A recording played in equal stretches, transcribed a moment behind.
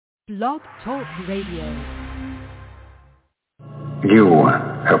Blog Talk Radio. You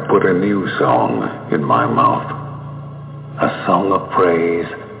have put a new song in my mouth, a song of praise,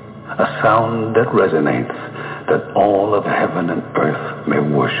 a sound that resonates, that all of heaven and earth may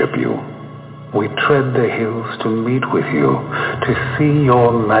worship you. We tread the hills to meet with you, to see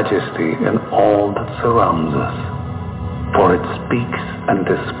your majesty in all that surrounds us. For it speaks and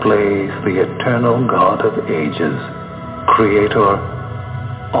displays the eternal God of ages, creator,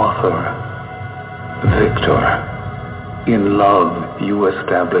 author, victor. In love, you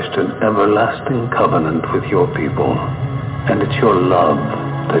established an everlasting covenant with your people, and it's your love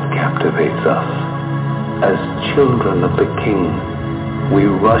that captivates us. As children of the King, we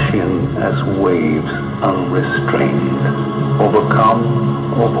rush in as waves unrestrained,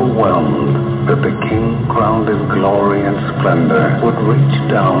 overcome, overwhelmed, that the King, crowned in glory and splendor, would reach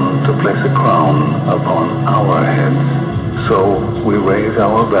down to place a crown upon our heads. So we raise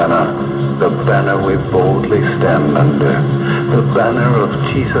our banner, the banner we boldly stand under, the banner of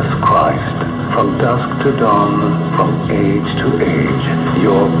Jesus Christ. From dusk to dawn, from age to age,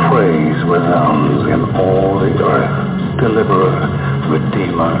 your praise resounds in all the earth. Deliverer,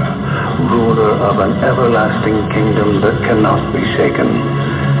 Redeemer, ruler of an everlasting kingdom that cannot be shaken.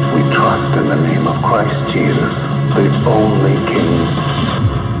 We trust in the name of Christ Jesus, the only King,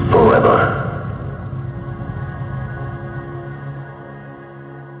 forever.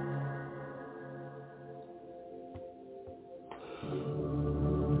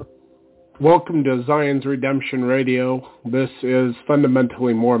 Welcome to Zion's Redemption Radio. This is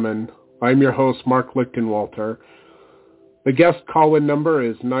Fundamentally Mormon. I'm your host, Mark Lichtenwalter. The guest call-in number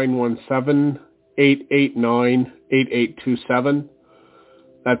is 917-889-8827.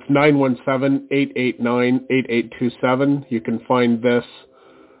 That's 917-889-8827. You can find this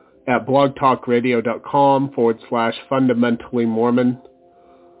at blogtalkradio.com/fundamentallymormon.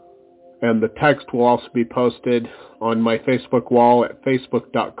 And the text will also be posted on my Facebook wall at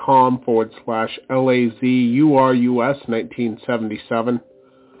facebook.com/LAZURUS1977.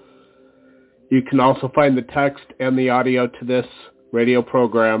 You can also find the text and the audio to this radio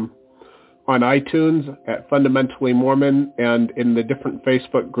program on iTunes at Fundamentally Mormon and in the different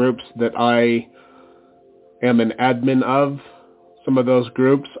Facebook groups that I am an admin of. Some of those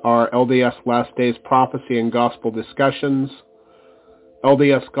groups are LDS Last Days Prophecy and Gospel Discussions,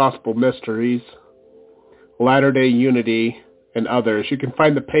 LDS Gospel Mysteries, Latter-day Unity, and others. You can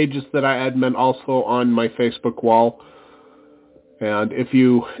find the pages that I admin also on my Facebook wall. And if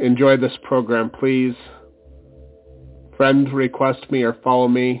you enjoy this program, please friend request me or follow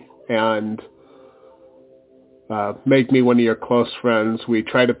me and make me one of your close friends. We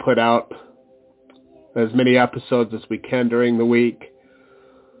try to put out as many episodes as we can during the week.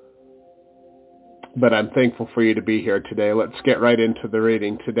 But I'm thankful for you to be here today. Let's get right into the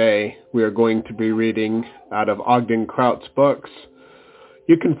reading today. We are going to be reading out of Ogden Kraut's books.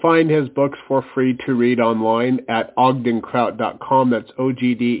 You can find his books for free to read online at ogdenkraut.com. That's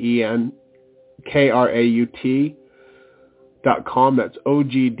OGDENKRAUT.com. That's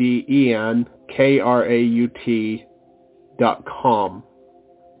OGDENKRAUT.com.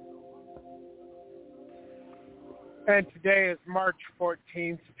 And today is March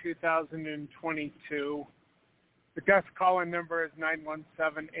 14th, 2022. The guest call-in number is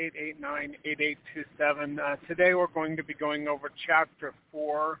 917-889-8827. Today we're going to be going over Chapter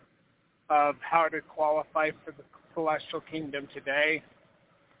 4 of How to Qualify for the Celestial Kingdom today.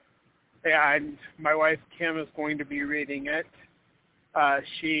 And my wife, Kim, is going to be reading it.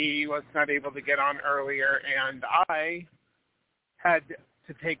 She was not able to get on earlier, and I had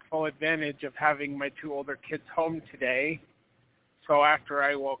to take full advantage of having my two older kids home today. So after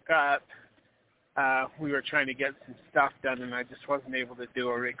I woke up, we were trying to get some stuff done, and I just wasn't able to do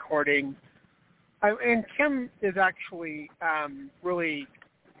a recording. And Kim is actually really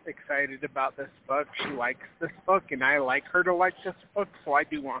excited about this book. She likes this book, and I like her to like this book, so I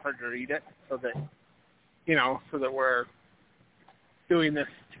do want her to read it so that, so that we're doing this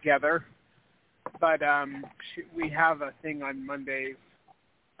together. But we have a thing on Mondays,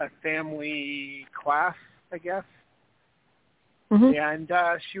 a family class, I guess. Mm-hmm. And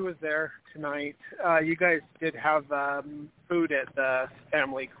she was there tonight. You guys did have food at the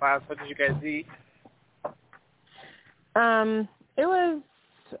family class. What did you guys eat? It was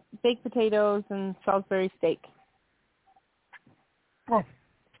baked potatoes and Salisbury steak. Oh.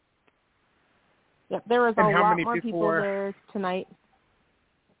 Yep, there was and a lot more people people there tonight.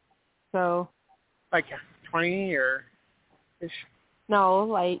 So. Like 20 or ish? No,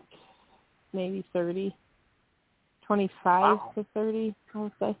 like maybe 30. 25 to 30, I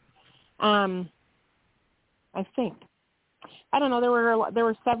would say. I think. I don't know, there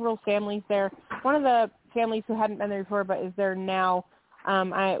were several families there. One of the families who hadn't been there before but is there now,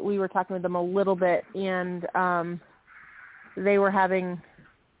 we were talking with them a little bit, and they were having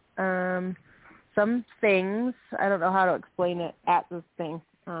some things. I don't know how to explain it at this thing.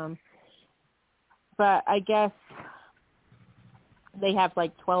 But I guess they have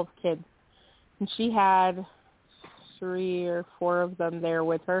like 12 kids. And she had 3 or 4 of them there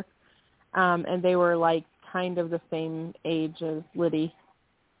with her. And they were like kind of the same age as Liddy.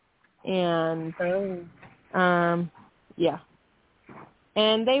 And yeah.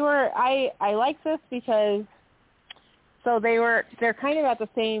 And they were I like this because they're kind of at the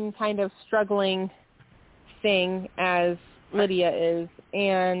same kind of struggling thing as Lydia is,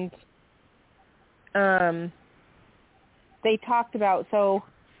 and they talked about, so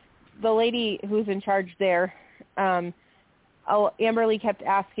the lady who's in charge there, Amberly kept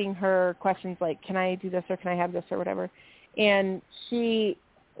asking her questions like, can I do this or can I have this or whatever, and she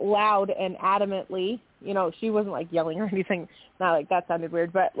loud and adamantly, she wasn't like yelling or anything, not like that sounded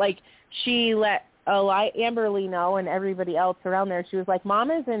weird, but like she let Amberly know and everybody else around there, she was like, Mom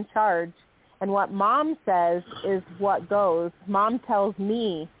is in charge, and what Mom says is what goes. Mom tells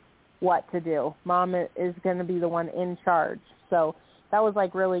me what to do. Mom is going to be the one in charge. So that was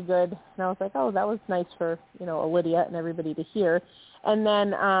like really good. And I was like, oh, that was nice for, Lydia and everybody to hear. And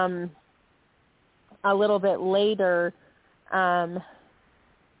then a little bit later, I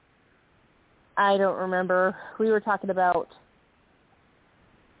don't remember, we were talking about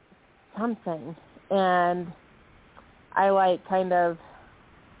something, and I like kind of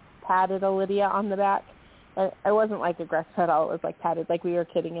patted Lydia on the back. I wasn't like aggressive at all. It was like patted, like we were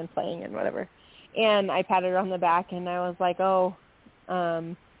kidding and playing and whatever. And I patted her on the back, and I was like, oh,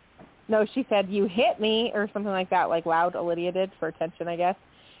 no, she said, you hit me, or something like that, like loud, Lydia did, for attention, I guess.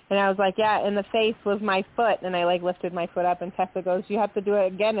 And I was like, yeah, and the face was my foot, and I like lifted my foot up, and Tessa goes, you have to do it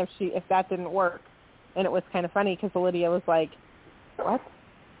again if that didn't work. And it was kind of funny because Lydia was like, what?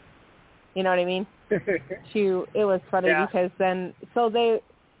 You know what I mean? It was funny because then,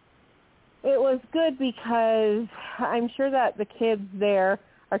 it was good because I'm sure that the kids there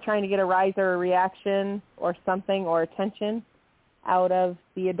are trying to get a rise or a reaction or something or attention out of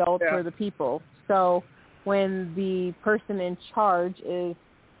the adults or the people. So when the person in charge is,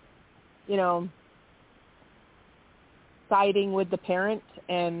 siding with the parent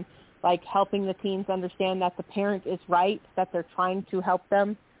and like helping the teens understand that the parent is right, that they're trying to help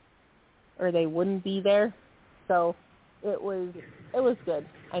them, or they wouldn't be there. So it was good,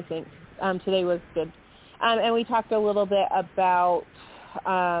 I think. Today was good. And we talked a little bit about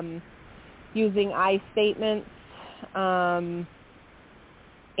using I statements.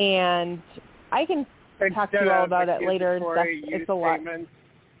 And I can talk to you all about it later and stuff. It's a lot.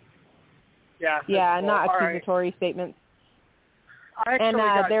 Yeah, cool. Not accusatory statements. I actually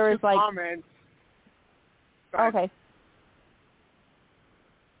got there was like comments. Okay.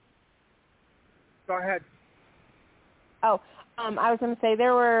 Go ahead. Oh, I was going to say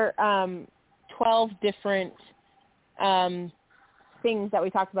there were 12 different things that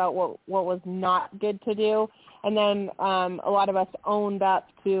we talked about what was not good to do, and then a lot of us owned up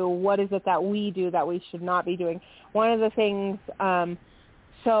to what is it that we do that we should not be doing. One of the things,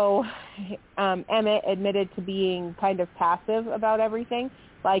 Emmett admitted to being kind of passive about everything,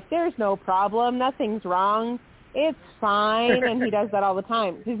 like there's no problem, nothing's wrong, it's fine, and he does that all the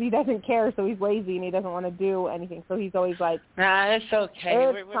time because he doesn't care, so he's lazy and he doesn't want to do anything, so he's always like, nah, it's okay,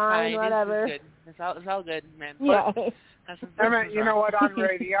 we're fine, whatever. It's all good, man. Yeah. Emmett, you know what, on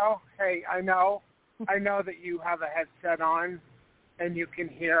radio, hey, I know that you have a headset on and you can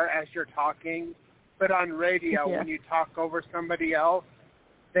hear as you're talking, but on radio, when you talk over somebody else,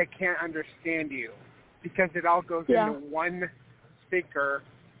 they can't understand you because it all goes into one speaker,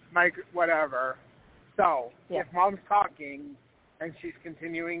 mic, whatever. So if Mom's talking and she's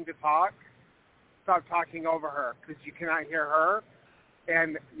continuing to talk, stop talking over her because you cannot hear her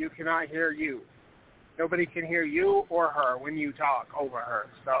and you cannot hear you. Nobody can hear you or her when you talk over her.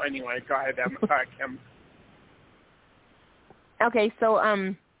 So anyway, go ahead, Kim. Okay, so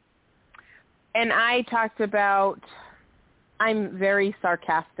and I talked about I'm very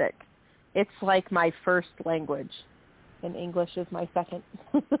sarcastic. It's like my first language, and English is my second.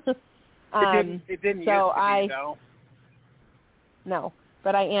 It didn't used to be, though. No,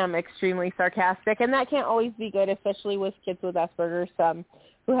 but I am extremely sarcastic, and that can't always be good, especially with kids with Asperger's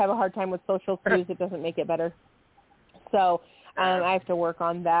who have a hard time with social cues. It doesn't make it better. So I have to work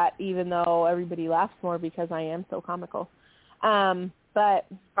on that, even though everybody laughs more because I am so comical. But,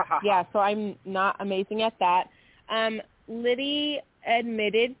 yeah, so I'm not amazing at that. Liddy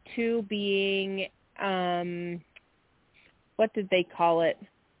admitted to being what did they call it?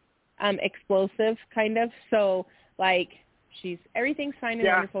 Explosive, kind of. So, like, everything's fine and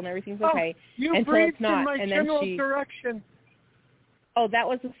wonderful and everything's okay. You until breathed it's not. in my and general then direction. Oh, that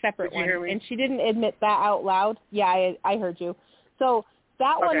was a separate one. Hear me? And she didn't admit that out loud. Yeah, I heard you. So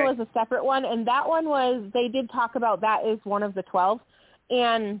that one was a separate one, and that one was, they did talk about that is one of the 12.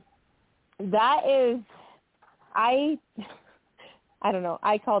 And that is, I don't know,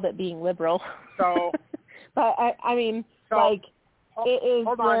 I called it being liberal. So, but I mean, like, it is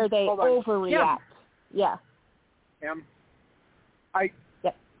where they overreact. Yeah. I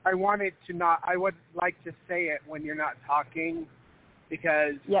wanted to not, I would like to say it when you're not talking,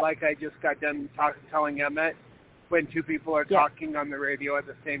 because like I just got done telling Emmett, when two people are talking on the radio at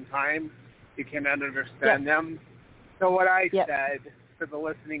the same time, you cannot understand them. So what I said for the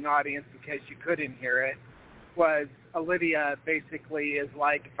listening audience, because you couldn't hear it, was Lydia basically is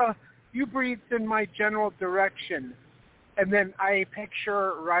like, you breathed in my general direction. And then I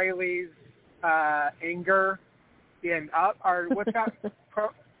picture Riley's anger in Up, or what's that?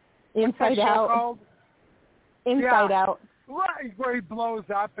 Inside Out. Called? Inside Out. Right, where he blows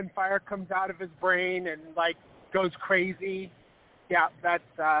up and fire comes out of his brain and, like, goes crazy. Yeah, that's,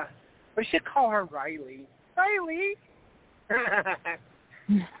 we should call her Riley. Riley!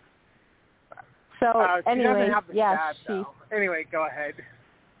 So, anyway, Anyway, go ahead.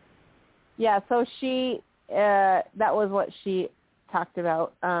 Yeah, so she, that was what she talked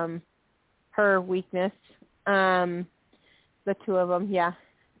about, her weakness, the two of them,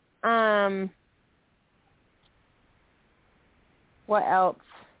 what else?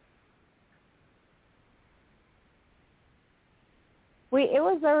 There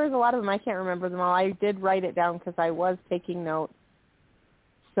was a lot of them. I can't remember them all. I did write it down because I was taking notes.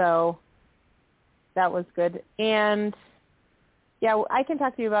 So that was good. And yeah, I can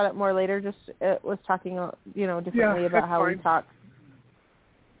talk to you about it more later. Just was talking, differently about how we talk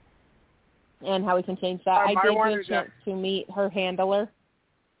and how we can change that. I did get a chance to meet her handler.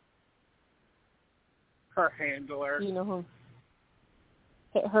 Her handler. You know who?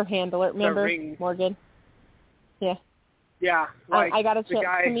 Her handler. Remember Morgan? Yeah. Yeah, like I got a chance the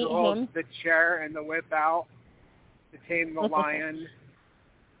guy to meet who holds him. the chair and the whip out to tame the lion.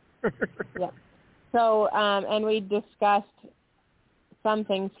 Yeah. So, and we discussed some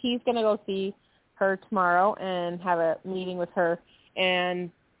things. He's going to go see her tomorrow and have a meeting with her,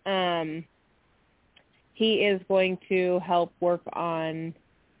 and he is going to help work on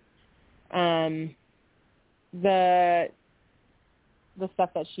the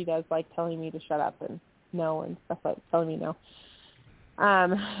stuff that she does, like telling me to shut up and no and stuff, like telling me no,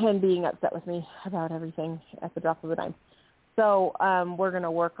 and being upset with me about everything at the drop of a dime. So we're going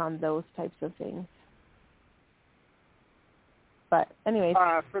to work on those types of things. But anyways,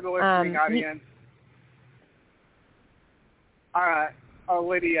 for the listening audience,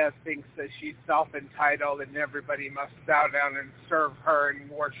 Lydia thinks that she's self-entitled and everybody must bow down and serve her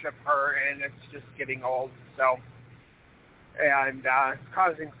and worship her, and it's just getting old. So, and it's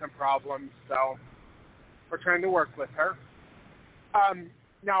causing some problems. So we're trying to work with her.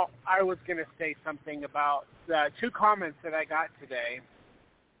 Now, I was going to say something about the two comments that I got today.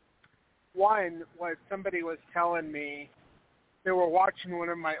 One was somebody was telling me they were watching one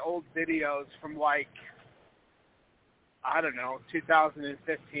of my old videos from, like, I don't know,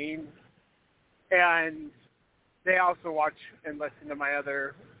 2015. And they also watch and listen to my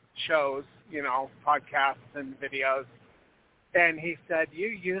other shows, podcasts and videos. And he said, you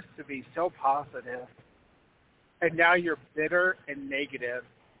used to be so positive, and now you're bitter and negative.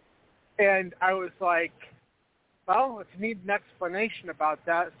 And I was like, well, if you need an explanation about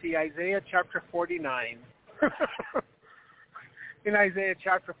that, see Isaiah chapter 49. In Isaiah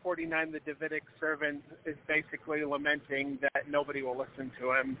chapter 49, the Davidic servant is basically lamenting that nobody will listen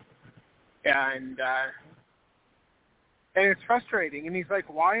to him. And it's frustrating. And he's like,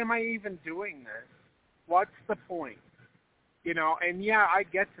 why am I even doing this? What's the point? And yeah, I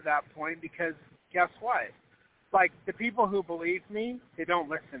get to that point because guess what? Like, the people who believe me, they don't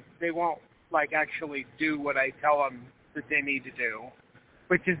listen. They won't, like, actually do what I tell them that they need to do,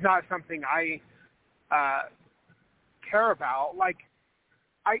 which is not something I care about. Like,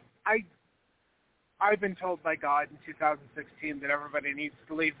 I've been told by God in 2016 that everybody needs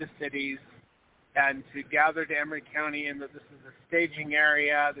to leave the cities and to gather to Emery County, and that this is a staging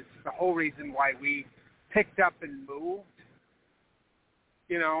area. This is the whole reason why we picked up and moved,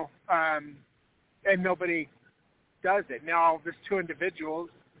 and nobody does it. Now, there's two individuals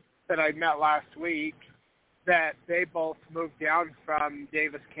that I met last week that they both moved down from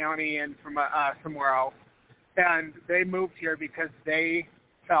Davis County and from somewhere else, and they moved here because they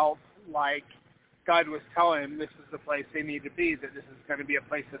felt like God was telling him this is the place they need to be, that this is going to be a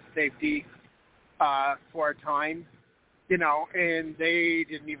place of safety for a time, you know, and they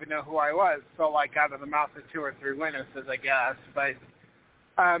didn't even know who I was. So, like, out of the mouth of 2 or 3 witnesses, I guess. But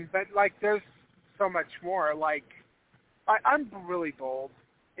like, there's so much more. Like, I'm really bold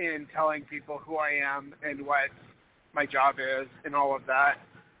in telling people who I am and what my job is and all of that,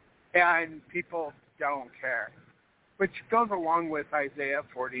 and people don't care, which goes along with Isaiah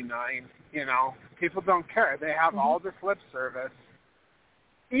 49, you know. People don't care. They have all this lip service.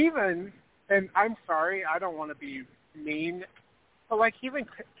 Even, and I'm sorry, I don't want to be mean, but, like, even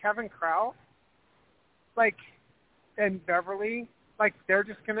Kevin Kraut, like, and Beverly, like, they're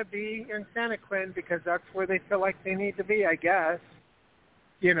just going to be in Santa Quinn because that's where they feel like they need to be, I guess,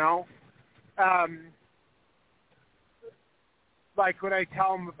 you know. Like, when I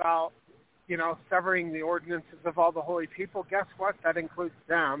tell them about, you know, severing the ordinances of all the holy people, guess what? That includes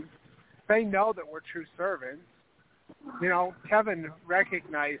them. They know that we're true servants. You know, Kevin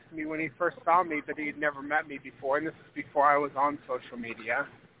recognized me when he first saw me, but he had never met me before, and this is before I was on social media,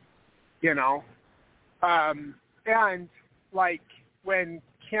 you know. And, like, when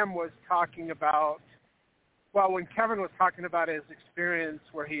Kim was talking about, well, when Kevin was talking about his experience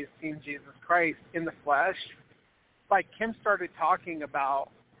where he has seen Jesus Christ in the flesh, like, Kim started talking about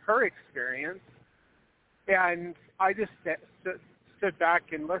her experience, and I just stood back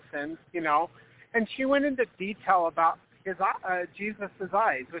and listened, you know, and she went into detail about his Jesus'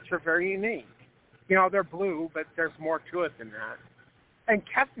 eyes, which are very unique. You know, they're blue, but there's more to it than that. And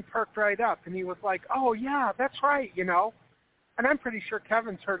Kevin perked right up, and he was like, oh, yeah, that's right, you know. And I'm pretty sure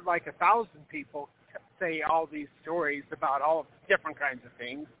Kevin's heard like 1,000 people say all these stories about all different kinds of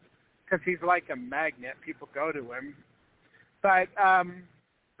things, because he's like a magnet. People go to him. But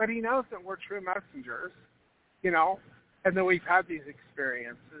he knows that we're true messengers, you know, and that we've had these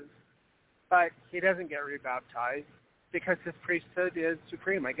experiences. But he doesn't get rebaptized because his priesthood is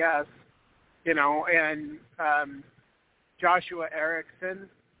supreme, I guess, you know. And Joshua Erickson,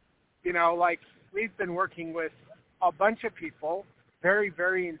 you know, like, we've been working with a bunch of people, very,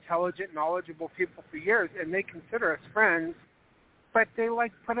 very intelligent, knowledgeable people for years, and they consider us friends, but they,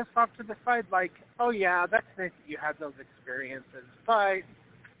 like, put us off to the side like, oh, yeah, that's nice that you had those experiences, but,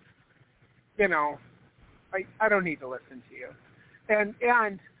 you know, I don't need to listen to you.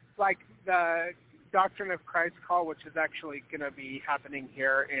 And like, the Doctrine of Christ call, which is actually going to be happening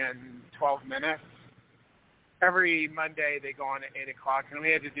here in 12 minutes, every Monday they go on at 8 o'clock, and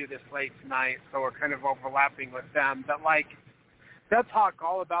we had to do this late tonight, so we're kind of overlapping with them. But, like, they'll talk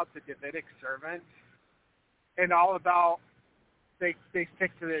all about the Davidic servant and all about, they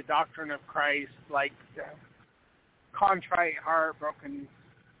stick to the doctrine of Christ, like contrite heart, broken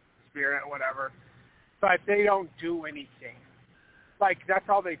spirit, whatever. But they don't do anything. Like, that's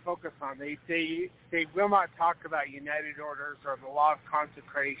all they focus on. They will not talk about united orders or the law of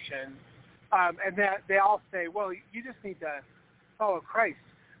consecration. And they all say, well, you just need to follow Christ.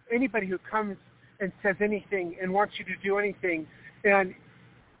 Anybody who comes and says anything and wants you to do anything, and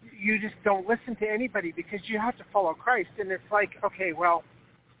you just don't listen to anybody because you have to follow Christ. And it's like, okay, well,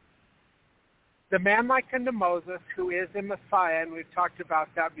 the man like unto Moses, who is the Messiah, and we've talked about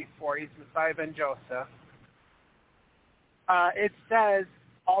that before, he's Messiah ben Joseph, it says,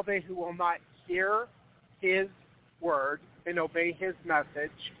 all they who will not hear his word and obey his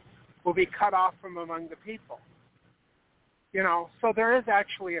message will be cut off from among the people. You know, so there is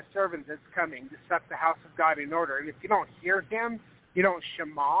actually a servant that's coming to set the house of God in order. And if you don't hear him, you don't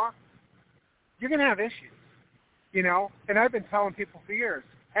shema, you're going to have issues, you know. And I've been telling people for years,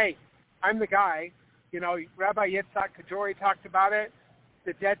 hey, I'm the guy. You know, Rabbi Yitzhak Kajori talked about it.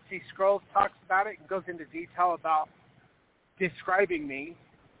 The Dead Sea Scrolls talks about it and goes into detail about describing me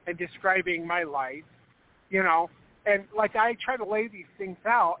and describing my life, you know. And, like, I try to lay these things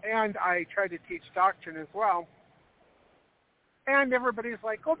out, and I try to teach doctrine as well. And everybody's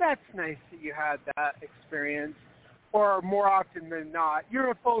like, oh, that's nice that you had that experience. Or more often than not, you're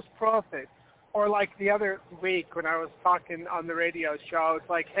a false prophet. Or like the other week when I was talking on the radio show, it's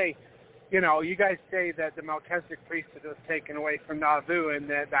like, hey, you know, you guys say that the Melchizedek priesthood was taken away from Nauvoo and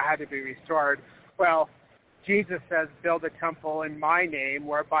that had to be restored. Well, Jesus says, build a temple in my name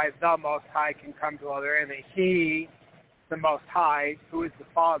whereby the Most High can come to other, and that he, the Most High, who is the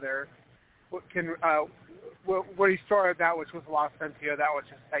Father, can will restore that which was lost unto you, that which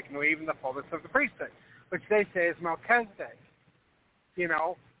is taken away, even the fullness of the priesthood, which they say is Melchizedek, you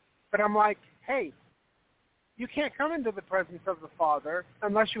know. But I'm like, hey, you can't come into the presence of the Father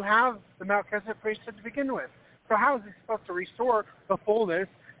unless you have the Melchizedek priesthood to begin with. So how is he supposed to restore the fullness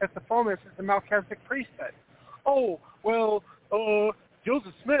if the fullness is the Melchizedek priesthood? Oh, well,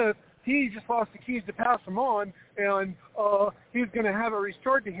 Joseph Smith he just lost the keys to pass them on, and he's going to have it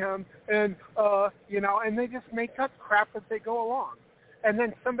restored to him, and, and they just make up crap as they go along. And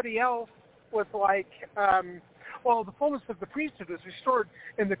then somebody else was like, the fullness of the priesthood was restored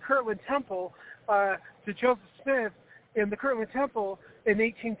in the Kirtland Temple to Joseph Smith in the Kirtland Temple in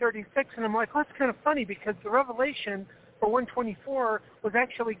 1836. And I'm like, well, that's kind of funny because the revelation for 124 was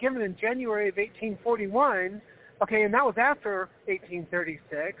actually given in January of 1841, okay, and that was after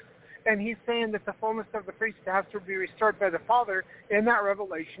 1836. And he's saying that the fullness of the priesthood has to be restored by the Father in that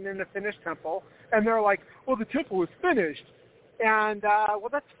revelation in the finished temple. And they're like, well, the temple was finished. And,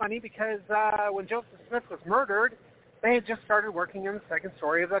 that's funny because when Joseph Smith was murdered, they had just started working in the second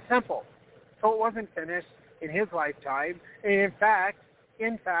story of the temple. So it wasn't finished in his lifetime. And in fact,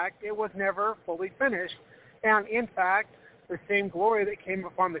 it was never fully finished. And in fact, the same glory that came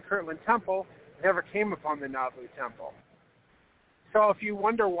upon the Kirtland Temple never came upon the Nauvoo Temple. So if you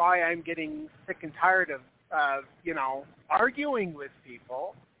wonder why I'm getting sick and tired of arguing with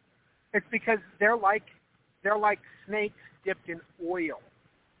people, it's because they're like snakes dipped in oil.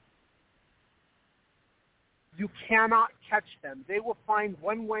 You cannot catch them. They will find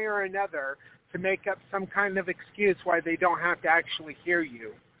one way or another to make up some kind of excuse why they don't have to actually hear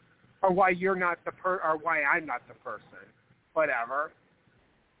you, or why you're not or why I'm not the person, whatever.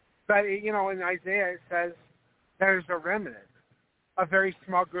 But in Isaiah it says there's a remnant, a very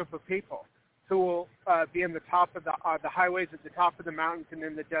small group of people who will be in the top of the highways at the top of the mountains and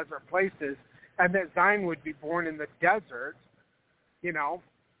in the desert places, and that Zion would be born in the desert,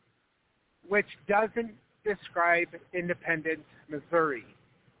 which doesn't describe Independence, Missouri,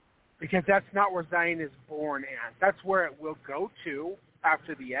 because that's not where Zion is born at. That's where it will go to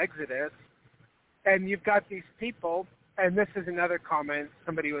after the Exodus. And you've got these people, and this is another comment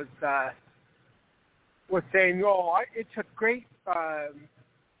somebody was saying, it's a great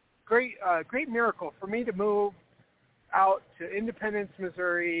miracle for me to move out to Independence,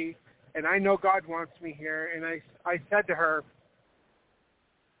 Missouri, and I know God wants me here. And I said to her,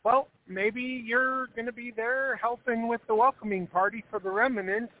 well, maybe you're going to be there helping with the welcoming party for the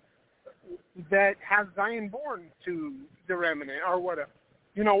remnant that has Zion born to the remnant, or whatever.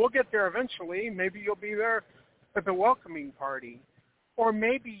 We'll get there eventually. Maybe you'll be there at the welcoming party. Or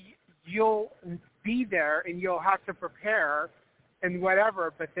maybe you'll be there and you'll have to prepare and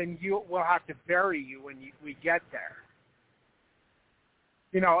whatever, but then we'll have to bury you when we get there.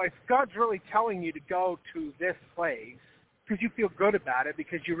 If God's really telling you to go to this place because you feel good about it,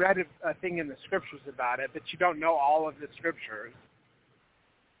 because you read a thing in the scriptures about it, but you don't know all of the scriptures,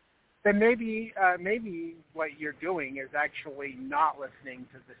 then maybe what you're doing is actually not listening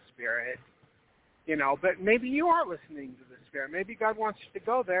to the Spirit, but maybe you are listening to the Spirit. Maybe God wants you to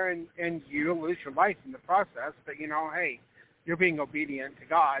go there and you'll lose your life in the process, but hey, you're being obedient to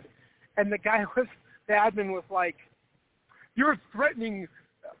God. And the admin was like, you're threatening,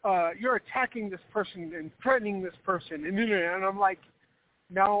 you're attacking this person and threatening this person. And I'm like,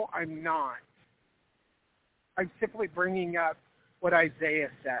 no, I'm not. I'm simply bringing up what Isaiah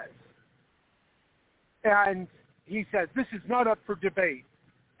says. And he says, this is not up for debate.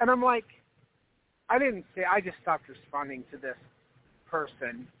 And I'm like, I just stopped responding to this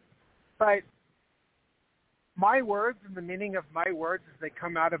person. But my words and the meaning of my words as they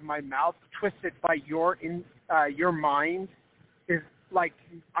come out of my mouth, twisted by your mind, is like,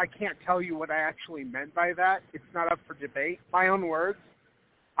 I can't tell you what I actually meant by that. It's not up for debate. My own words.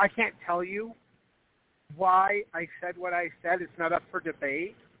 I can't tell you why I said what I said. It's not up for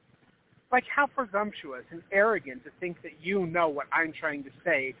debate. Like, how presumptuous and arrogant to think that you know what I'm trying to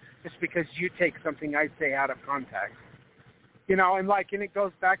say just because you take something I say out of context. And it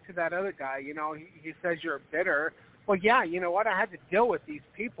goes back to that other guy, he says you're bitter. Well, yeah, you know what? I had to deal with these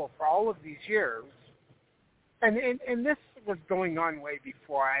people for all of these years. And this was going on way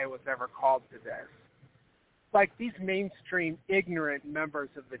before I was ever called to this. Like these mainstream ignorant members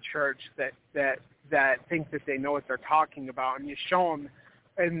of the church that think that they know what they're talking about, and you show them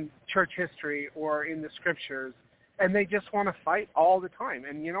in church history or in the scriptures, and they just want to fight all the time.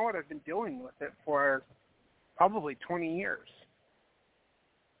 And you know what? I've been dealing with it for probably 20 years.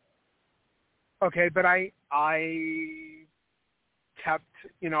 Okay, but I kept,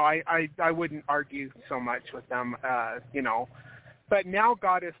 I wouldn't argue so much with them, But now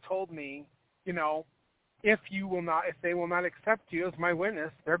God has told me, if they will not accept you as my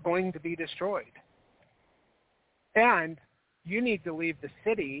witness, they're going to be destroyed. And you need to leave the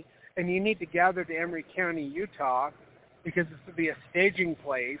city, and you need to gather to Emory County, Utah, because this will be a staging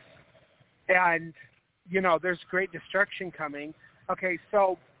place, and, there's great destruction coming. Okay,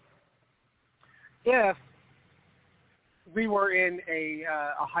 so if we were in a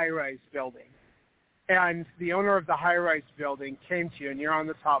high-rise building, and the owner of the high-rise building came to you, and you're on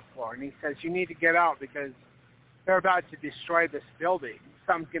the top floor, and he says, you need to get out because they're about to destroy this building.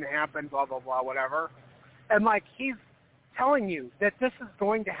 Something's going to happen, blah, blah, blah, whatever. And, like, he's telling you that this is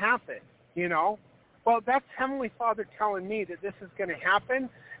going to happen, you know? Well, that's Heavenly Father telling me that this is going to happen,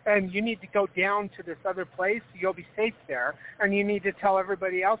 and you need to go down to this other place. You'll be safe there, and you need to tell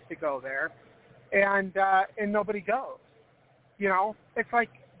everybody else to go there, and nobody goes. You know, it's like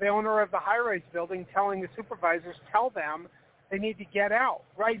the owner of the high-rise building telling the supervisors, tell them they need to get out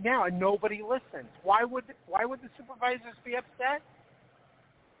right now, and nobody listens. Why would the supervisors be upset?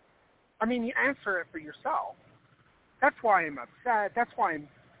 I mean, you answer it for yourself. That's why I'm upset. That's why I'm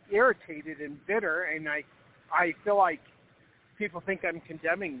irritated and bitter, and I feel like people think I'm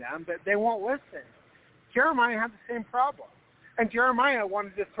condemning them, but they won't listen. Jeremiah had the same problem. And Jeremiah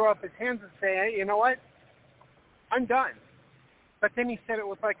wanted to throw up his hands and say, hey, you know what? I'm done. But then he said it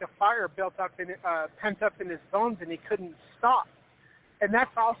was like a fire pent up in his bones, and he couldn't stop. And that's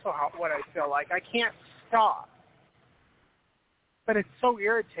also what I feel like. I can't stop. But it's so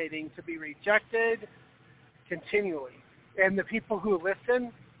irritating to be rejected continually. And the people who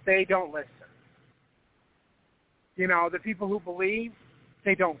listen, they don't listen. You know, the people who believe,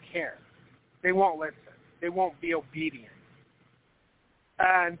 they don't care. They won't listen. They won't be obedient.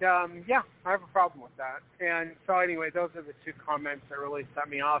 And, yeah, I have a problem with that. And so anyway, those are the two comments that really set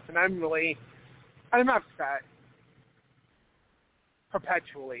me off. And I'm upset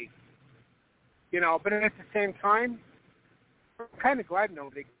perpetually, you know, but at the same time, I'm kind of glad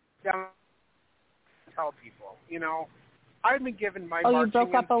nobody down to tell people, you know. I've been given my marching you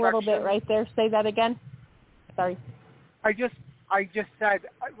broke up a little bit right there. Say that again. Sorry. I just said,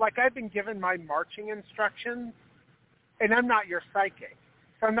 like, I've been given my marching instructions, and I'm not your psychic.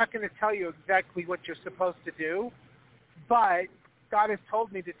 So I'm not going to tell you exactly what you're supposed to do, but God has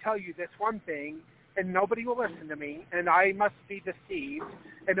told me to tell you this one thing, and nobody will listen to me, and I must be deceived,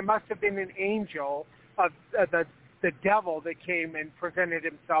 and it must have been an angel of the devil that came and presented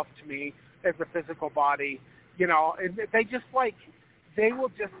himself to me as a physical body, you know, and they will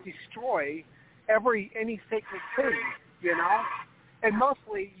just destroy any sacred thing, you know, and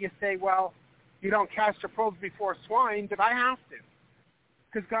mostly you say, well, you don't cast your pearls before swine, but I have to.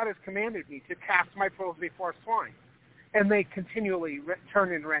 Because God has commanded me to cast my pearls before swine. And they continually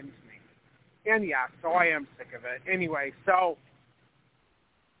turn and rend me. And yeah, so I am sick of it. Anyway, so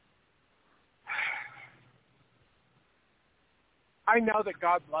I know that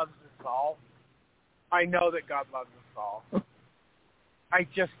God loves us all. I know that God loves us all. I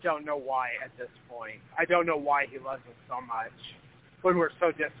just don't know why at this point. I don't know why he loves us so much when we're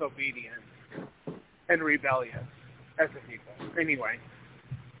so disobedient and rebellious as a people. Anyway.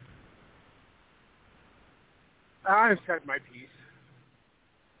 I've said my piece.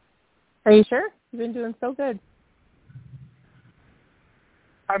 Are you sure? You've been doing so good.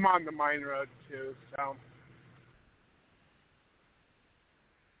 I'm on the mine road, too, so.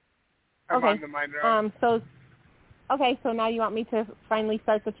 I'm on the mine road. So now you want me to finally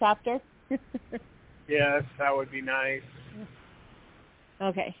start the chapter? Yes, that would be nice.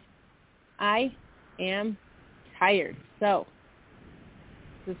 Okay. I am tired, so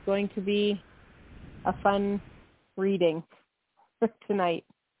this is going to be a fun reading tonight.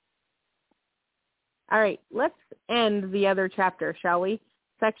 All right, let's end the other chapter, shall we?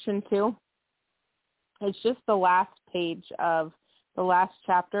 Section 2. It's just the last page of the last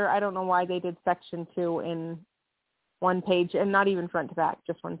chapter. I don't know why they did section 2 in one page, and not even front to back,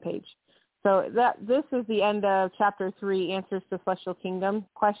 just one page. So this is the end of chapter 3, Answers to Celestial Kingdom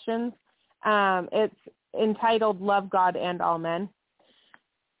Questions. It's entitled Love God and All Men.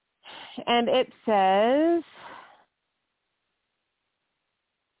 And it says,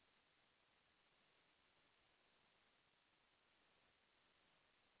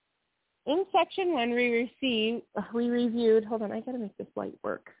 in section 1, we reviewed, hold on, I got to make this light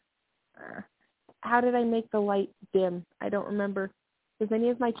work. How did I make the light dim? I don't remember. Does any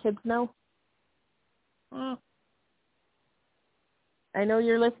of my kids know? I know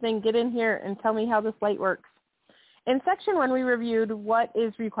you're listening. Get in here and tell me how this light works. In section 1, we reviewed what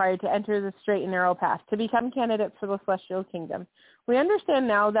is required to enter the straight and narrow path to become candidates for the celestial kingdom. We understand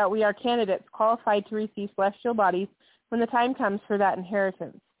now that we are candidates qualified to receive celestial bodies when the time comes for that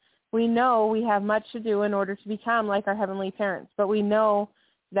inheritance. We know we have much to do in order to become like our heavenly parents, but we know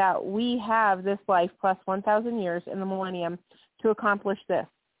that we have this life plus 1,000 years in the millennium to accomplish this.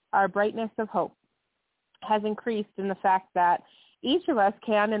 Our brightness of hope has increased in the fact that each of us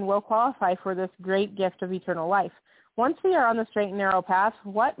can and will qualify for this great gift of eternal life. Once we are on the straight and narrow path,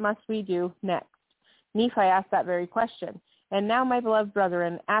 what must we do next? Nephi asked that very question. And now, my beloved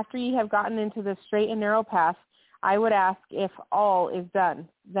brethren, after ye have gotten into the straight and narrow path, I would ask if all is done.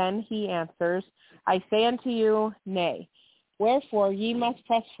 Then he answers, I say unto you, nay. Wherefore ye must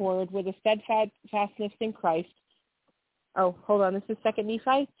press forward with a steadfastness in Christ. Oh, hold on. This is 2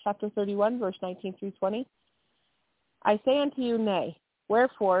 Nephi, chapter 31, verse 19 through 20. I say unto you, nay.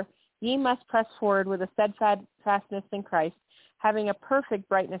 Wherefore ye must press forward with a steadfastness in Christ, having a perfect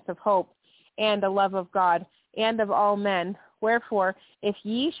brightness of hope, and a love of God, and of all men. Wherefore, if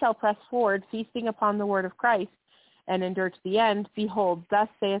ye shall press forward, feasting upon the word of Christ, and endure to the end, behold, thus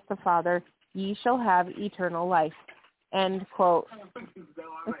saith the Father, ye shall have eternal life. End quote.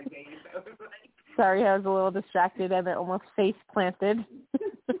 Sorry, I was a little distracted and it almost face planted.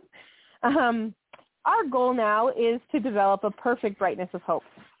 Our goal now is to develop a perfect brightness of hope,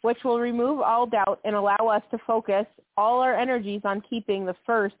 which will remove all doubt and allow us to focus all our energies on keeping the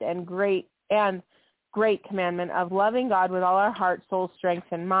first and great commandment of loving God with all our heart, soul, strength,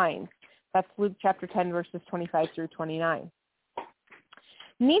 and mind. That's Luke chapter 10, verses 25 through 29.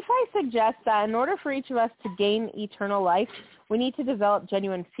 Nephi suggests that in order for each of us to gain eternal life, we need to develop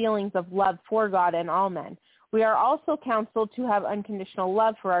genuine feelings of love for God and all men. We are also counseled to have unconditional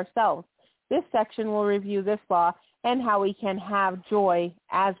love for ourselves. This section will review this law and how we can have joy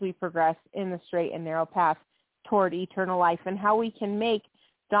as we progress in the straight and narrow path toward eternal life, and how we can make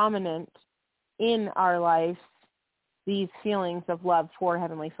dominant in our lives these feelings of love for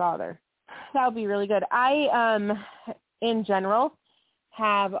Heavenly Father. That would be really good. I, in general,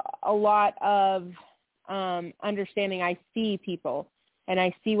 have a lot of understanding. I see people, and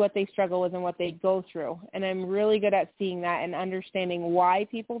I see what they struggle with and what they go through, and I'm really good at seeing that and understanding why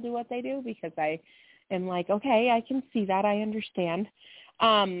people do what they do, because I am like, okay, I can see that, I understand.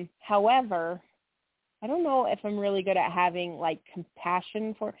 However, I don't know if I'm really good at having, like,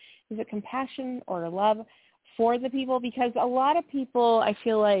 compassion for, is it compassion or love for the people? Because a lot of people, I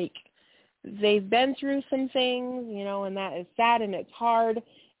feel like they've been through some things, you know, and that is sad and it's hard, it's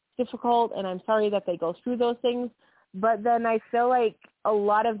difficult, and I'm sorry that they go through those things. But then I feel like a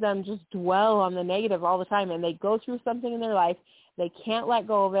lot of them just dwell on the negative all the time, and they go through something in their life, they can't let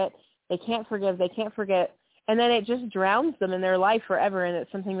go of it, they can't forgive, they can't forget, and then it just drowns them in their life forever, and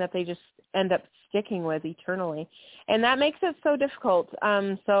it's something that they just end up sticking with eternally. And that makes it so difficult.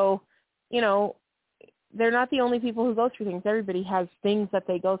 So, you know, they're not the only people who go through things. Everybody has things that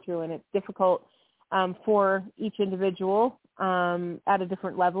they go through, and it's difficult for each individual at a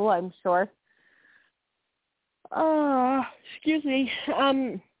different level, I'm sure. Excuse me.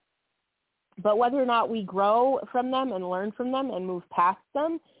 But whether or not we grow from them and learn from them and move past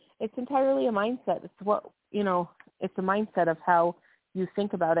them, it's entirely a mindset. It's what, you know, it's a mindset of how you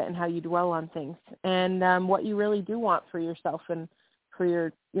think about it and how you dwell on things, and what you really do want for yourself and for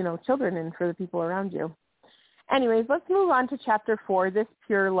your, you know, children and for the people around you. Anyways, let's move on to chapter 4, this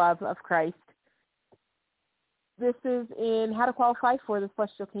pure love of Christ. This is in How to Qualify for the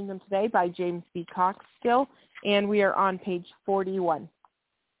Celestial Kingdom Today by James B. Cox still, and we are on page 41.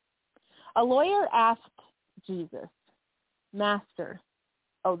 A lawyer asked Jesus, Master,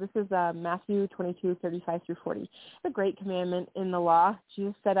 this is Matthew 22, 35 through 40. The great commandment in the law,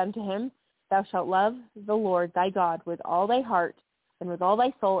 Jesus said unto him, Thou shalt love the Lord thy God with all thy heart, and with all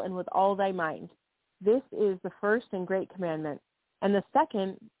thy soul, and with all thy mind. This is the first and great commandment. And the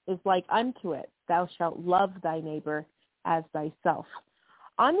second is like unto it, Thou shalt love thy neighbor as thyself.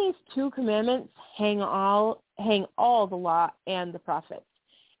 On these two commandments hang all the law and the prophets.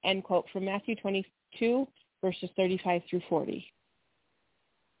 End quote from Matthew 22, verses 35 through 40.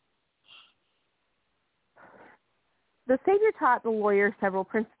 The Savior taught the lawyer several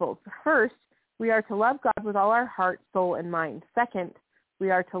principles. First, we are to love God with all our heart, soul, and mind. Second, we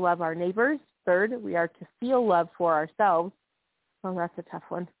are to love our neighbors. Third, we are to feel love for ourselves. Oh, that's a tough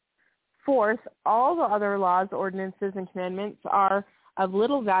one. Fourth, all the other laws, ordinances, and commandments are of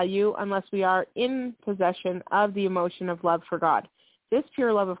little value unless we are in possession of the emotion of love for God, this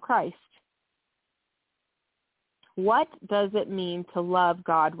pure love of Christ. What does it mean to love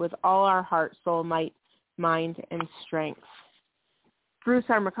God with all our heart, soul, might, mind, and strength? Bruce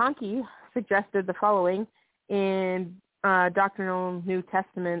R. McConkie suggested the following in Doctrinal New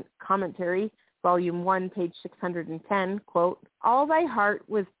Testament Commentary, Volume 1, page 610, quote, All thy heart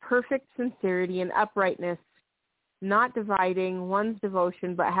with perfect sincerity and uprightness, not dividing one's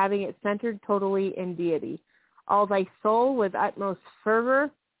devotion, but having it centered totally in deity. All thy soul with utmost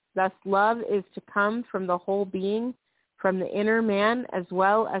fervor, thus love is to come from the whole being, from the inner man as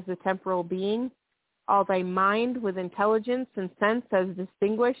well as the temporal being. All thy mind with intelligence and sense as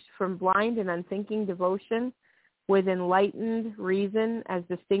distinguished from blind and unthinking devotion, with enlightened reason as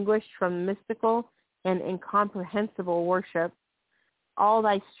distinguished from mystical and incomprehensible worship, all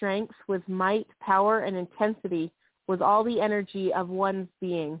thy strength with might, power, and intensity, with all the energy of one's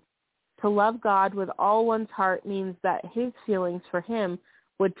being. To love God with all one's heart means that his feelings for him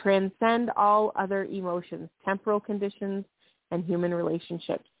would transcend all other emotions, temporal conditions, and human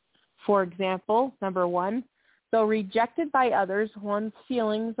relationships. For example, number 1, though rejected by others, one's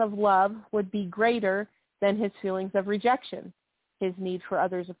feelings of love would be greater than his feelings of rejection. His need for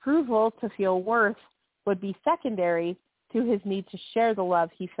others' approval to feel worth would be secondary to his need to share the love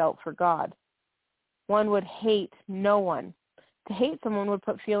he felt for God. One would hate no one. To hate someone would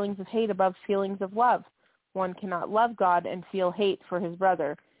put feelings of hate above feelings of love. One cannot love God and feel hate for his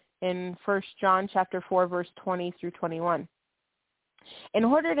brother. In 1 John chapter 4, verse 20 through 21. In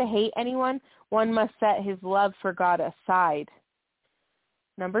order to hate anyone, one must set his love for God aside.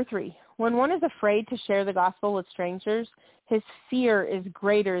 Number 3, when one is afraid to share the gospel with strangers, his fear is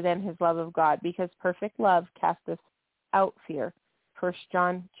greater than his love of God, because perfect love casteth out fear. 1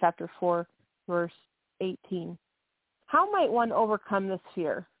 John chapter 4, verse 18. How might one overcome this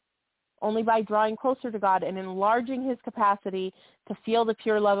fear? Only by drawing closer to God and enlarging his capacity to feel the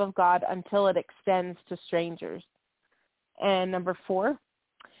pure love of God until it extends to strangers. And number 4,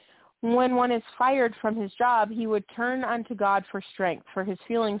 when one is fired from his job, he would turn unto God for strength, for his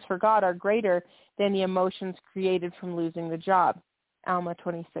feelings for God are greater than the emotions created from losing the job. Alma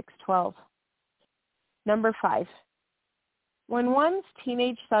 26:12. Number 5, when one's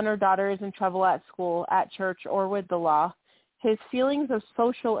teenage son or daughter is in trouble at school, at church, or with the law, his feelings of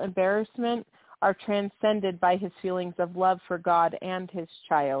social embarrassment are transcended by his feelings of love for God and his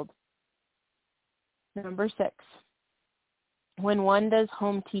child. Number 6, when one does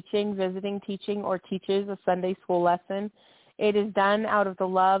home teaching, visiting teaching, or teaches a Sunday school lesson, it is done out of the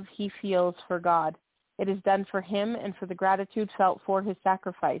love he feels for God. It is done for him and for the gratitude felt for his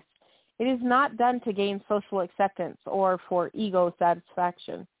sacrifice. It is not done to gain social acceptance or for ego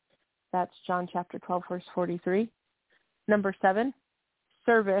satisfaction. That's John chapter 12, verse 43. Number 7,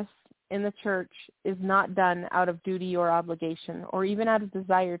 service in the church is not done out of duty or obligation, or even out of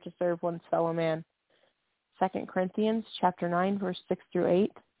desire to serve one's fellow man. 2 Corinthians chapter 9, verse 6 through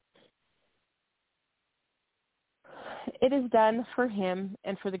 8. It is done for him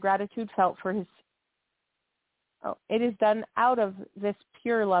and for the gratitude felt for his. It is done out of this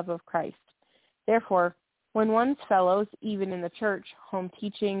pure love of Christ. Therefore, when one's fellows, even in the church, home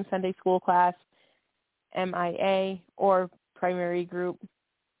teaching, Sunday school class, MIA, or primary group,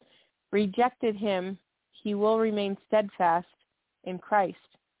 rejected him, he will remain steadfast in Christ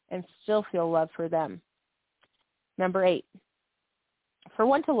and still feel love for them. Number 8, for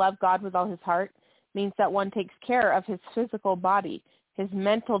one to love God with all his heart means that one takes care of his physical body, his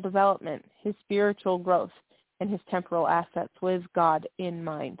mental development, his spiritual growth, and his temporal assets with God in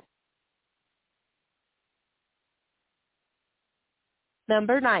mind.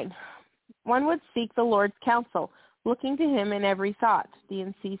 Number 9, one would seek the Lord's counsel, looking to him in every thought,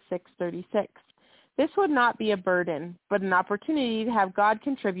 D&C 636. This would not be a burden, but an opportunity to have God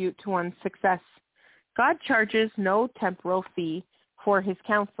contribute to one's success. God charges no temporal fee for his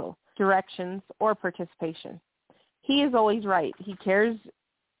counsel, directions, or participation. He is always right.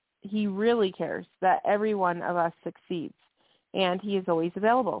 He really cares that every one of us succeeds, and he is always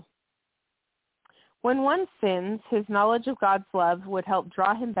available. When one sins, his knowledge of God's love would help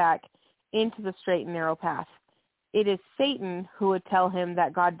draw him back into the straight and narrow path. It is Satan who would tell him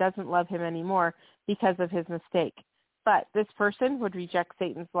that God doesn't love him anymore because of his mistake. But this person would reject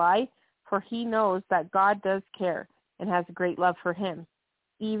Satan's lie, for he knows that God does care and has a great love for him,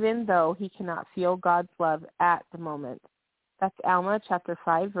 even though he cannot feel God's love at the moment. That's Alma chapter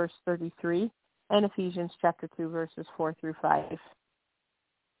 5, verse 33, and Ephesians chapter 2, verses 4 through 5.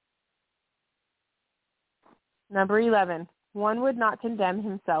 Number 11, one would not condemn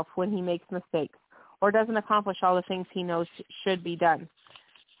himself when he makes mistakes or doesn't accomplish all the things he knows should be done.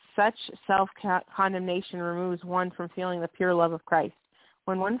 Such self-condemnation removes one from feeling the pure love of Christ.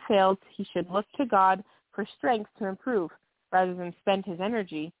 When one fails, he should look to God for strength to improve, rather than spend his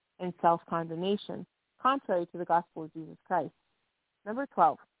energy in self-condemnation, contrary to the gospel of Jesus Christ. Number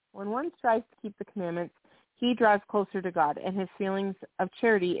 12, when one strives to keep the commandments, he draws closer to God, and his feelings of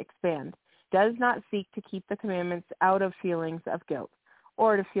charity expand. Does not seek to keep the commandments out of feelings of guilt,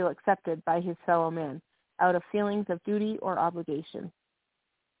 or to feel accepted by his fellow man, out of feelings of duty or obligation.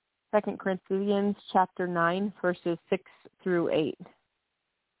 2 Corinthians chapter 9, verses 6 through 8.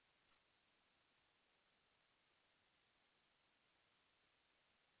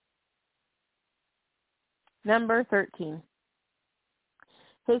 Number 13.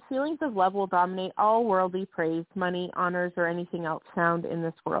 His feelings of love will dominate all worldly praise, money, honors, or anything else found in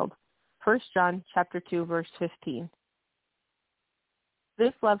this world. 1 John chapter 2, verse 15.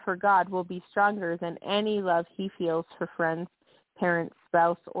 This love for God will be stronger than any love he feels for friends, parents,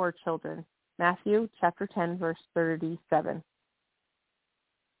 spouse, or children. Matthew chapter 10, verse 37.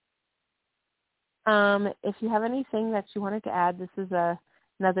 If you have anything that you wanted to add, this is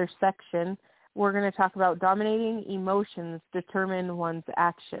another section. We're going to talk about dominating emotions determine one's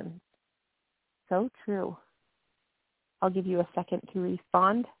actions. So true. I'll give you a second to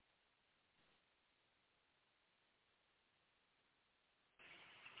respond.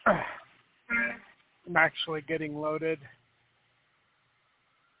 I'm actually getting loaded.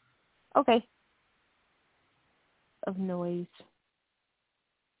 Okay. Of noise.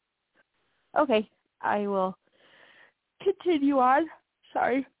 Okay, I will continue on.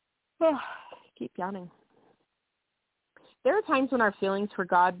 Sorry. I keep yawning. There are times when our feelings for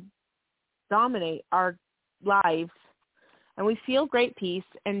God dominate our lives, and we feel great peace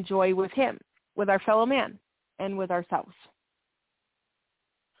and joy with Him, with our fellow man, and with ourselves.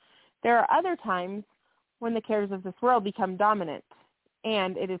 There are other times when the cares of this world become dominant,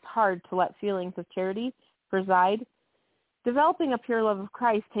 and it is hard to let feelings of charity preside. Developing a pure love of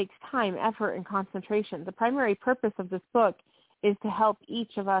Christ takes time, effort, and concentration. The primary purpose of this book is to help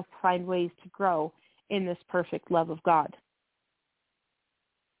each of us find ways to grow in this perfect love of God.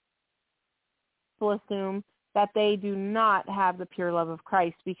 People assume that they do not have the pure love of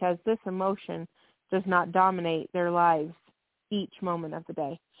Christ because this emotion does not dominate their lives each moment of the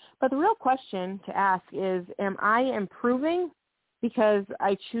day. But the real question to ask is, am I improving because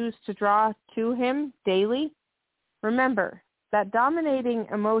I choose to draw to Him daily? Remember that dominating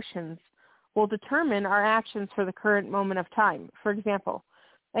emotions will determine our actions for the current moment of time. For example,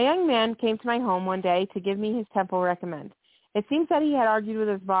 a young man came to my home one day to give me his temple recommend. It seems that he had argued with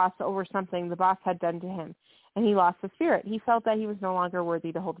his boss over something the boss had done to him, and he lost the spirit. He felt that he was no longer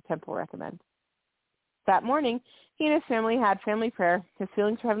worthy to hold a temple recommend. That morning, he and his family had family prayer. His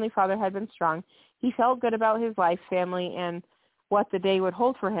feelings for Heavenly Father had been strong. He felt good about his life, family, and what the day would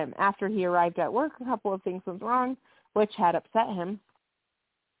hold for him. After he arrived at work, a couple of things went wrong, which had upset him,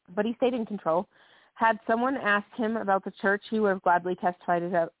 but he stayed in control. Had someone asked him about the church, he would have gladly testified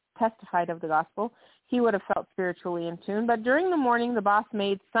of the gospel. He would have felt spiritually in tune, but during the morning, the boss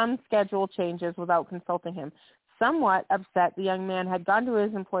made some schedule changes without consulting him. Somewhat upset, the young man had gone to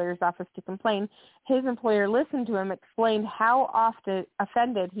his employer's office to complain. His employer listened to him, explained how often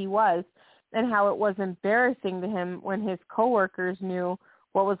offended he was, and how it was embarrassing to him when his coworkers knew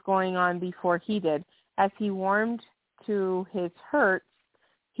what was going on before he did. As he warmed to his hurts,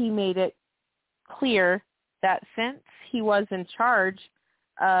 he made it clear that since he was in charge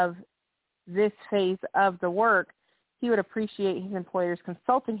of this phase of the work, he would appreciate his employers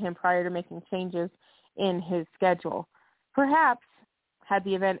consulting him prior to making changes in his schedule. Perhaps, had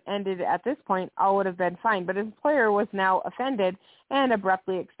the event ended at this point, all would have been fine, but his employer was now offended and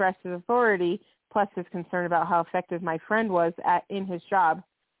abruptly expressed his authority, plus his concern about how effective my friend was in his job.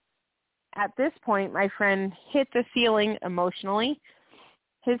 At this point, my friend hit the ceiling emotionally.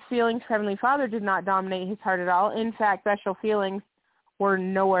 His feelings for Heavenly Father did not dominate his heart at all. In fact, special feelings were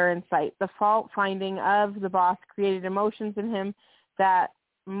nowhere in sight. The fault-finding of the boss created emotions in him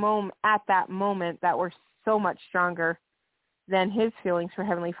at that moment that were so much stronger than his feelings for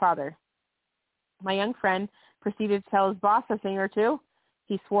Heavenly Father. My young friend proceeded to tell his boss a thing or two.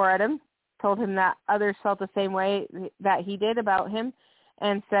 He swore at him, told him that others felt the same way that he did about him,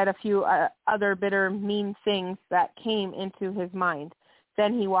 and said a few other bitter, mean things that came into his mind.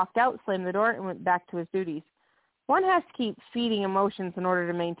 Then he walked out, slammed the door, and went back to his duties. One has to keep feeding emotions in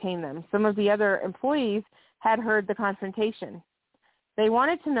order to maintain them. Some of the other employees had heard the confrontation. They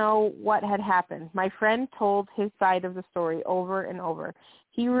wanted to know what had happened. My friend told his side of the story over and over.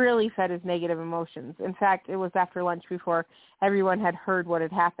 He really fed his negative emotions. In fact, it was after lunch before everyone had heard what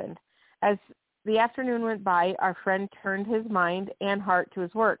had happened. As the afternoon went by, our friend turned his mind and heart to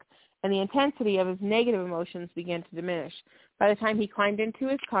his work, and the intensity of his negative emotions began to diminish. By the time he climbed into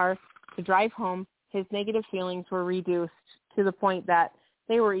his car to drive home, his negative feelings were reduced to the point that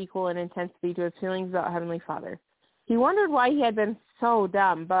they were equal in intensity to his feelings about Heavenly Father. He wondered why he had been so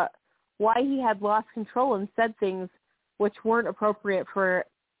dumb, but why he had lost control and said things which weren't appropriate for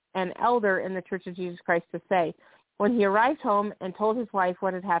an elder in the Church of Jesus Christ to say. When he arrived home and told his wife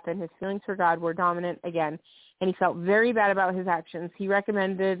what had happened, his feelings for God were dominant again, and he felt very bad about his actions. He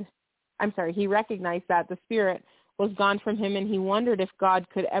recognized that the Spirit was gone from him, and he wondered if God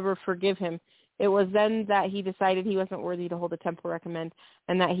could ever forgive him. It was then that he decided he wasn't worthy to hold a temple recommend,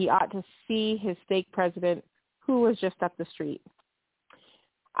 and that he ought to see his stake president, who was just up the street.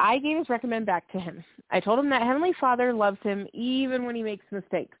 I gave his recommend back to him. I told him that Heavenly Father loves him even when he makes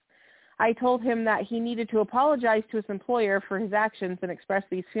mistakes. I told him that he needed to apologize to his employer for his actions and express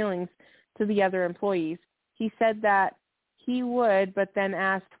these feelings to the other employees. He said that he would, but then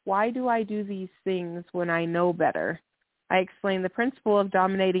asked, why do I do these things when I know better? I explained the principle of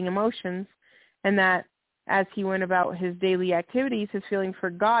dominating emotions and that as he went about his daily activities, his feeling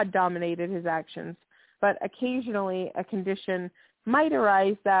for God dominated his actions. But occasionally a condition might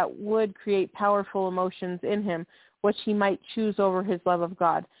arise that would create powerful emotions in him, which he might choose over his love of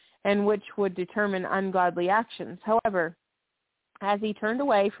God, and which would determine ungodly actions. However, as he turned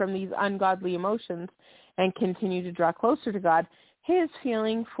away from these ungodly emotions and continued to draw closer to God, his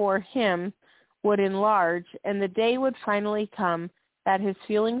feeling for him would enlarge, and the day would finally come that his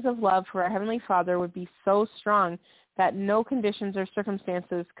feelings of love for our Heavenly Father would be so strong that no conditions or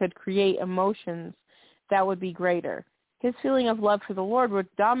circumstances could create emotions that would be greater. His feeling of love for the Lord would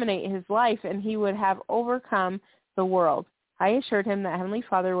dominate his life, and he would have overcome the world. I assured him that Heavenly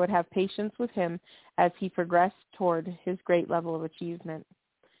Father would have patience with him as he progressed toward his great level of achievement.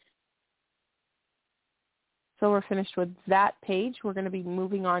 So we're finished with that page. We're going to be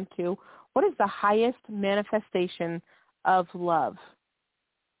moving on to what is the highest manifestation of love.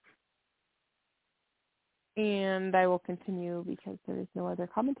 And I will continue because there is no other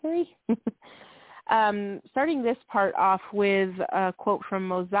commentary. Starting this part off with a quote from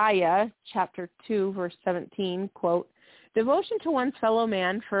Mosiah, chapter 2, verse 17, quote, devotion to one's fellow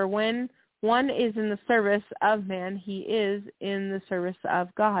man, for when one is in the service of man, he is in the service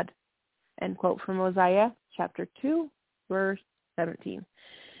of God. End quote from Mosiah, chapter 2, verse 17.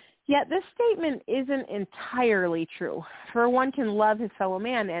 Yet this statement isn't entirely true, for one can love his fellow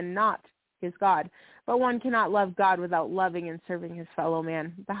man and not his God, but one cannot love God without loving and serving his fellow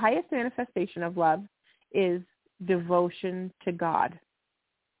man. The highest manifestation of love is devotion to God.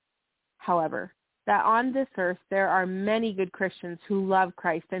 However, that on this earth there are many good Christians who love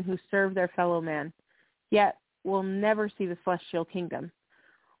Christ and who serve their fellow man, yet will never see the celestial kingdom.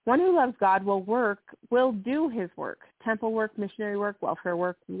 One who loves God will do his work, temple work, missionary work, welfare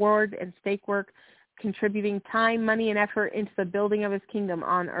work, ward and stake work, contributing time, money, and effort into the building of his kingdom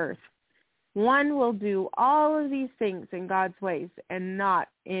on earth. One will do all of these things in God's ways and not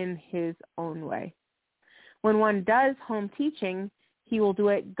in his own way. When one does home teaching, he will do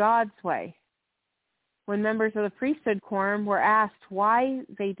it God's way. When members of the priesthood quorum were asked why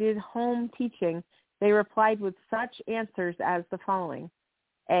they did home teaching, they replied with such answers as the following.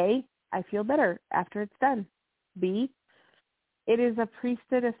 A, I feel better after it's done. B, it is a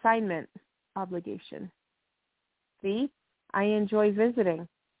priesthood assignment, obligation. C, I enjoy visiting.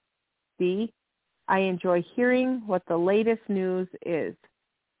 D, I enjoy hearing what the latest news is,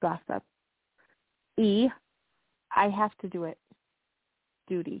 gossip. E, I have to do it,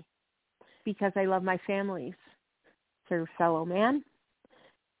 duty, because I love my families, serve fellow man.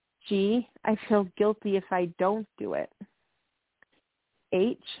 G, I feel guilty if I don't do it.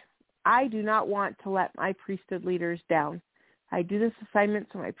 H, I do not want to let my priesthood leaders down. I do this assignment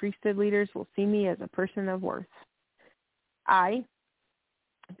so my priesthood leaders will see me as a person of worth. I,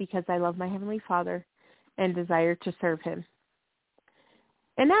 because I love my Heavenly Father and desire to serve him.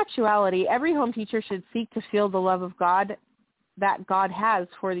 In actuality, every home teacher should seek to feel the love of God that God has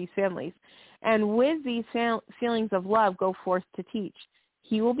for these families, and with these feelings of love go forth to teach.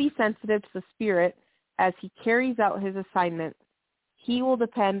 He will be sensitive to the Spirit as he carries out his assignment. He will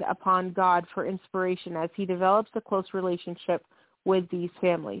depend upon God for inspiration as he develops a close relationship with these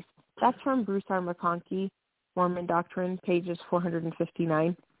families. That's from Bruce R. McConkie, Mormon Doctrine, pages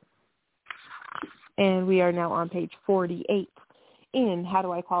 459. And we are now on page 48 in How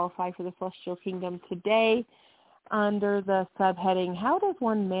Do I Qualify for the Celestial Kingdom Today, under the subheading, How Does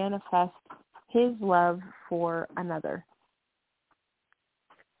One Manifest His Love for Another?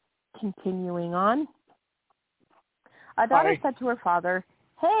 Continuing on. A daughter said to her father,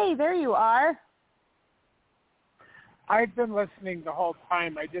 hey, there you are. I've been listening the whole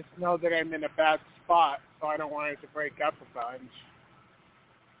time. I just know that I'm in a bad spot, so I don't want it to break up a bunch.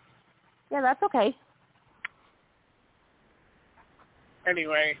 Yeah, that's okay.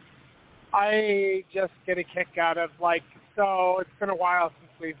 Anyway, I just get a kick out of, so it's been a while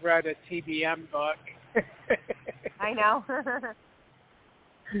since we've read a TBM book. I know.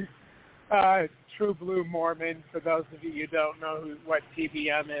 True Blue Mormon, for those of you who don't know what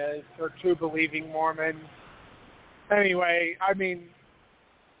TBM is, or True Believing Mormon. Anyway, I mean,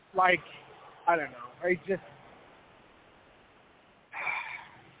 I don't know.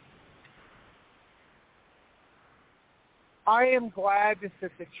 I am glad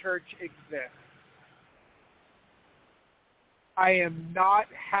that the church exists. I am not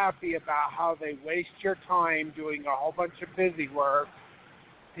happy about how they waste your time doing a whole bunch of busy work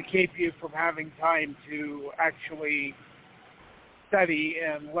to keep you from having time to actually study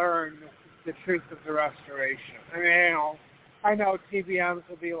and learn the truth of the restoration. I mean, I know TBMs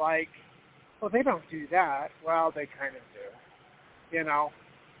will be like, well, they don't do that. Well, they kind of do.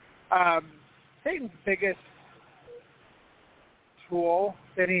 Satan's biggest tool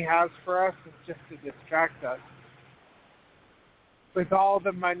that he has for us is just to distract us with all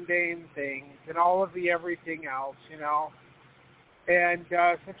the mundane things and all of the everything else, And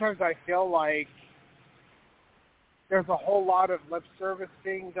sometimes I feel like there's a whole lot of lip service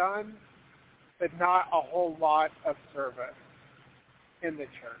being done, but not a whole lot of service in the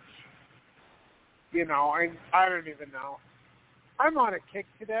church. I don't even know. I'm on a kick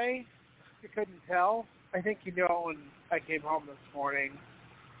today. You couldn't tell. I think you know when I came home this morning.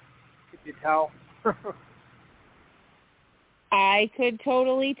 Could you tell? I could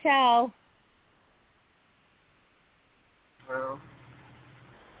totally tell. Well,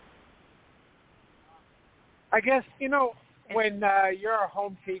 I guess, when you're a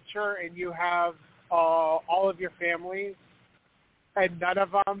home teacher and you have all of your families and none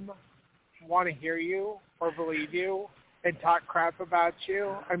of them want to hear you or believe you and talk crap about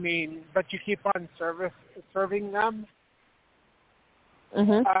you, but you keep on serving them,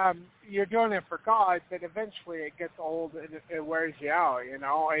 you're doing it for God, but eventually it gets old and it wears you out, and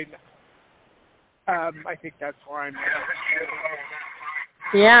I think that's where I'm at.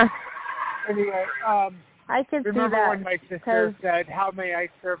 Yeah. Anyway, I can see that. Remember when my sister said, "How may I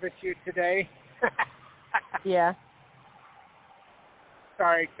service you today?" Yeah.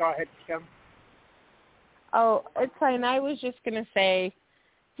 Sorry, go ahead, Kim. Oh, it's fine. I was just going to say,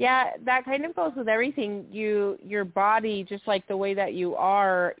 yeah, that kind of goes with everything. Your body, just like the way that you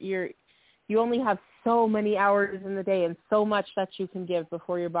are, you only have so many hours in the day and so much that you can give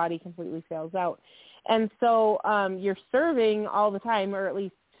before your body completely fails out. And so you're serving all the time, or at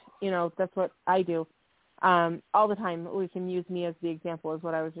least, that's what I do. All the time. We can use me as the example is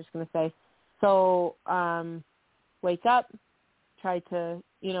what I was just going to say. So wake up, try to,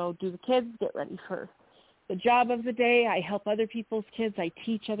 do the kids, get ready for the job of the day. I help other people's kids. I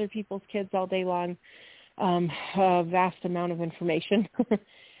teach other people's kids all day long, a vast amount of information.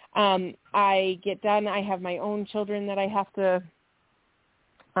 I get done. I have my own children that I have to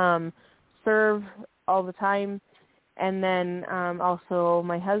serve all the time. And then also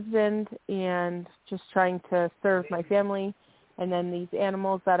my husband, and just trying to serve my family. And then these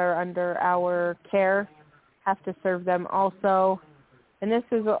animals that are under our care, have to serve them also. And this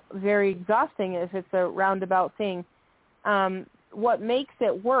is very exhausting if it's a roundabout thing. What makes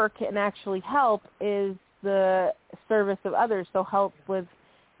it work and actually help is the service of others. So help with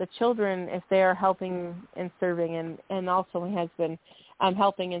the children if they are helping and serving, and also my husband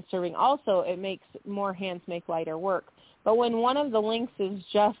helping and serving. Also, it makes more hands make lighter work. But when one of the links is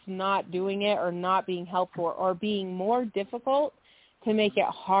just not doing it or not being helpful or being more difficult to make it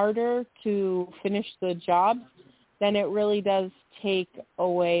harder to finish the job, then it really does take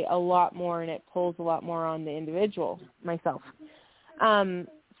away a lot more, and it pulls a lot more on the individual, myself.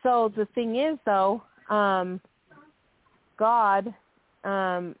 So the thing is, though, God,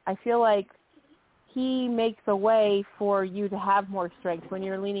 I feel like he makes a way for you to have more strength when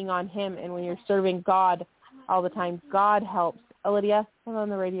you're leaning on him and when you're serving God all the time. God helps. Lydia, I'm on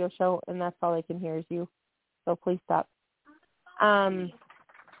the radio show, and that's all I can hear is you. So please stop. And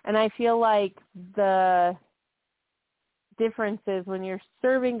I feel like the difference is when you're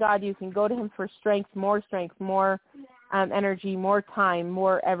serving God, you can go to him for strength, more energy, more time,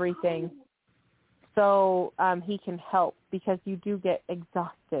 more everything. So he can help, because you do get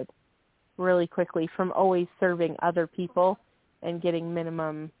exhausted really quickly from always serving other people and getting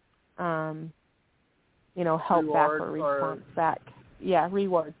minimum, help back or response back. Yeah,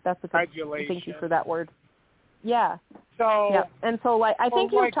 rewards. That's a good. Thank you for that word. Yeah. So. Yeah, and so I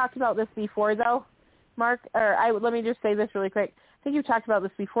think you've talked about this before, though, Mark. Let me just say this really quick. I think you've talked about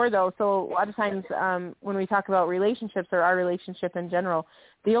this before, though. So a lot of times when we talk about relationships or our relationship in general,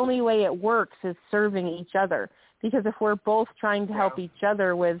 the only way it works is serving each other. Because if we're both trying to help each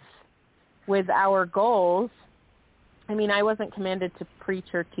other with our goals, I wasn't commanded to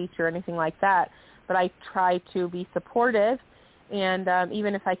preach or teach or anything like that, but I try to be supportive. And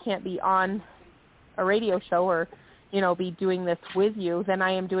even if I can't be on a radio show or, be doing this with you, then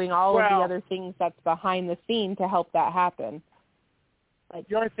I am doing all of the other things that's behind the scene to help that happen. Like,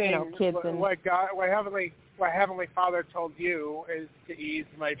 your thing, kids what Heavenly Father told you is to ease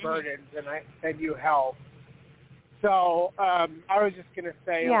my burdens, and you help. So I was just going to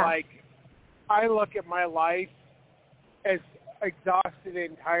say, I look at my life as exhausted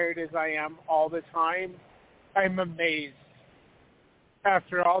and tired as I am all the time. I'm amazed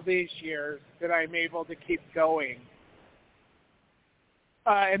after all these years that I'm able to keep going.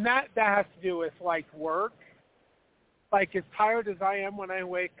 And that has to do with, like, work. Like, as tired as I am when I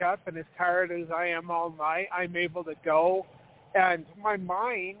wake up and as tired as I am all night, I'm able to go. And my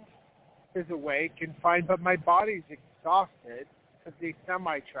mind is awake and fine, but my body's exhausted because these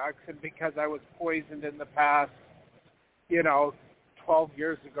semi-trucks and because I was poisoned in the past, 12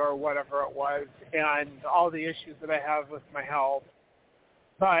 years ago or whatever it was, and all the issues that I have with my health.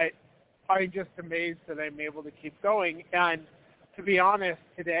 But I'm just amazed that I'm able to keep going. And to be honest,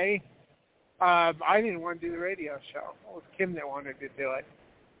 today, I didn't want to do the radio show. It was Kim that wanted to do it.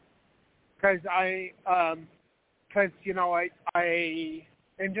 Because I am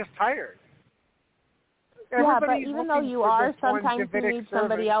just tired. Yeah, but even though you are, sometimes you need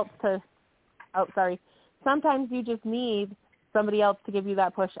somebody else to, sometimes you just need somebody else to give you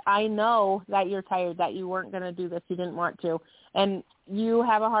that push. I know that you're tired, that you weren't going to do this, you didn't want to. And you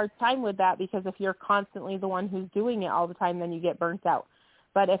have a hard time with that because if you're constantly the one who's doing it all the time, then you get burnt out.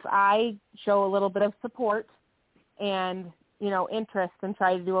 But if I show a little bit of support and, interest and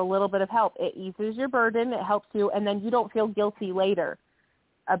try to do a little bit of help, it eases your burden, it helps you, and then you don't feel guilty later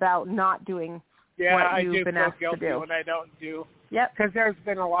about not doing what you've been asked to do. Yeah, I do feel guilty when I don't do. Yep. Because there's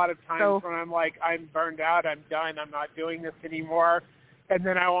been a lot of times when I'm like, I'm burned out, I'm done, I'm not doing this anymore, and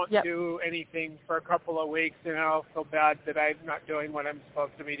then I won't do anything for a couple of weeks, and I'll feel bad that I'm not doing what I'm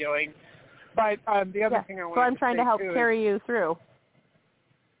supposed to be doing. But the other thing I want to say, so I'm trying to help carry you through.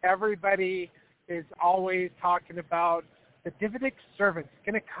 Everybody is always talking about the Davidic servant's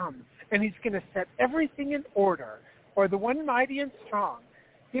going to come, and he's going to set everything in order, or the one mighty and strong.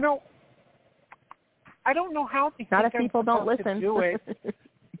 I don't know how they Not think if people don't listen. to do it.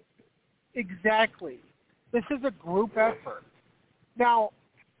 Exactly. This is a group effort. Now,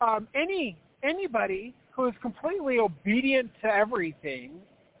 anybody who is completely obedient to everything,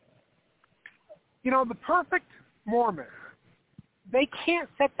 the perfect Mormon, they can't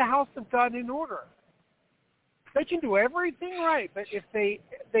set the house of God in order. They can do everything right, but if they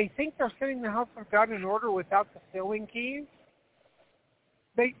think they're setting the house of God in order without the sealing keys,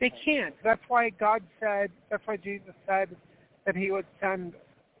 they can't. That's why Jesus said that he would send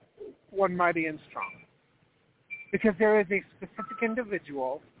one mighty and strong. Because there is a specific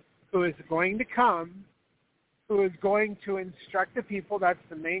individual who is going to come, who is going to instruct the people. That's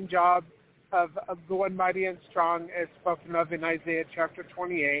the main job of the one mighty and strong, as spoken of in Isaiah chapter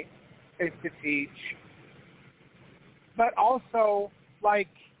 28, is to teach. But also,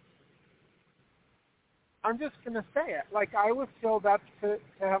 I'm just going to say it, I was sealed up to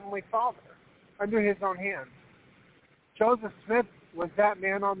Heavenly Father under his own hand. Joseph Smith was that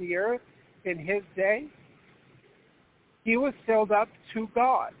man on the earth in his day. He was sealed up to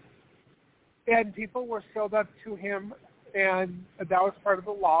God. And people were sealed up to him, and that was part of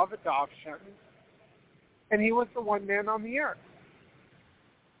the law of adoption. And he was the one man on the earth.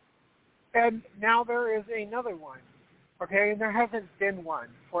 And now there is another one. Okay, and there hasn't been one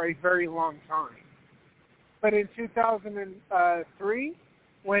for a very long time. But in 2003,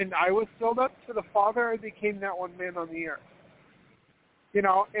 when I was sealed up to the Father, I became that one man on the earth.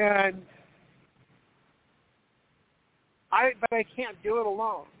 And but I can't do it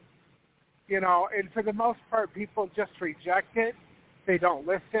alone. And for the most part, people just reject it. They don't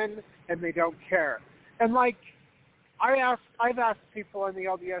listen, and they don't care. And I've asked people in the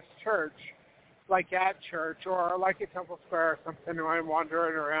LDS church, at church or at Temple Square or something, and I'm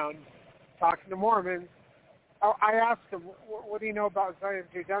wandering around talking to Mormons, I asked them, what do you know about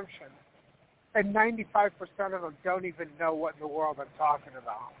Zion's redemption? And 95% of them don't even know what in the world I'm talking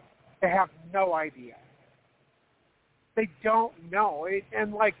about. They have no idea. They don't know.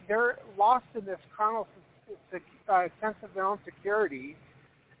 And they're lost in this carnal sense of their own security,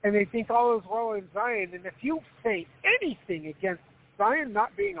 and they think all is well in Zion. And if you say anything against Zion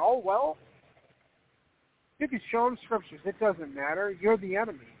not being all well, you can show them scriptures. It doesn't matter. You're the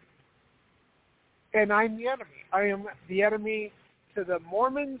enemy. And I'm the enemy. I am the enemy to the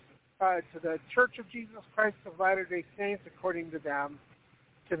Mormons, to the Church of Jesus Christ of Latter-day Saints, according to them,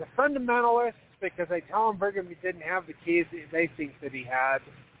 to the fundamentalists, because I tell them Brigham didn't have the keys that they think that he had,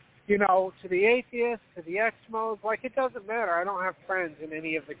 to the atheists, to the Eskimos. It doesn't matter. I don't have friends in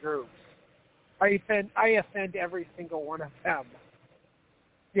any of the groups. I offend every single one of them.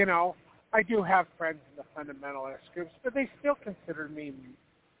 I do have friends in the fundamentalist groups, but they still consider me,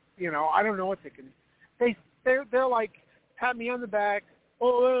 I don't know what they can. They're pat me on the back.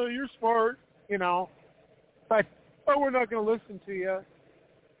 Oh, you're smart, but we're not going to listen to you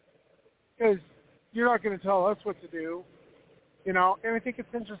because you're not going to tell us what to do, And I think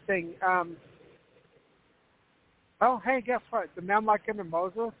it's interesting. Oh, hey, guess what? The man like unto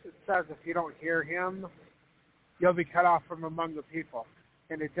Moses, it says if you don't hear him, you'll be cut off from among the people.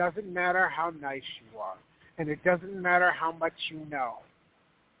 And it doesn't matter how nice you are. And it doesn't matter how much you know.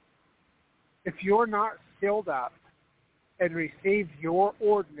 If you're not filled up and receive your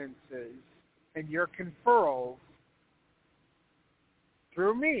ordinances and your conferrals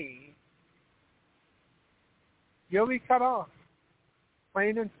through me, you'll be cut off.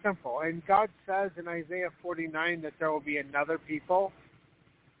 Plain and simple. And God says in Isaiah 49 that there will be another people.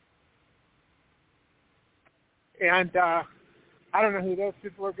 And I don't know who those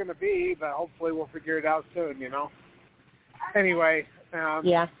people are going to be, but hopefully we'll figure it out soon, you know. Anyway.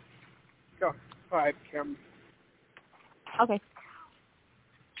 Yeah. Go ahead, Kim. Okay.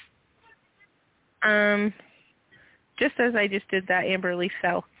 Just as I just did that, Amberly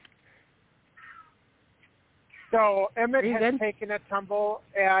fell. So Emmett has good? taken a tumble,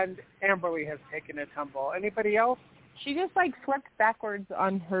 and Amberly has taken a tumble. Anybody else? She just, like, swept backwards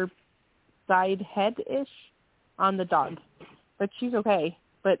on her side head-ish on the dog. But she's okay.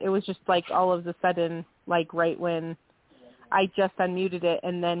 But it was just, like, all of a sudden, like, right when I just unmuted it,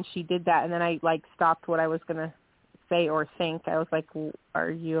 and then she did that, and then I, like, stopped what I was going to say or think. I was like,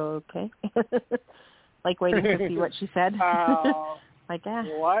 are you okay? Like, waiting to see what she said. Like,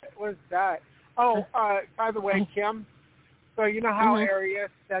 What was that? Oh, by the way, Kim, so you know how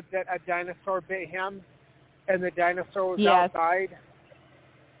Arius said that a dinosaur bit him and the dinosaur was outside?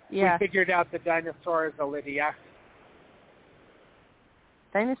 Yeah. We figured out the dinosaur is a Lydia.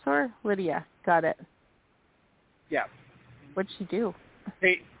 Dinosaur? Lydia. Got it. Yeah. What'd she do?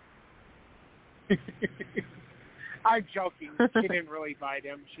 Hey. I'm joking. She didn't really bite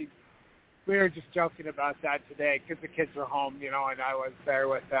him. We were just joking about that today because the kids were home, you know, and I was there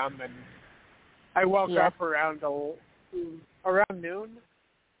with them, and I woke up around noon,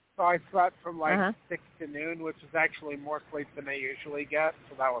 so I slept from like 6 to noon, which is actually more sleep than I usually get,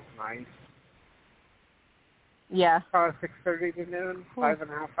 so that was nice. Yeah. 6:30 to noon,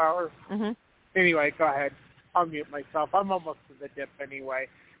 5.5 hours. Mm-hmm. Anyway, go ahead. I'll mute myself. I'm almost to the dip anyway.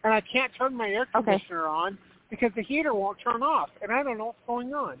 And I can't turn my air conditioner on because the heater won't turn off, and I don't know what's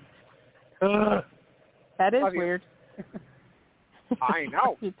going on. Ugh. That is weird. I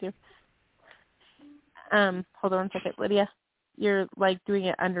know. You too. Hold on a second, Lydia. You're like doing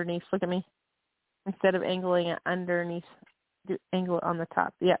it underneath. Look at me. Instead of angling it underneath, angle it on the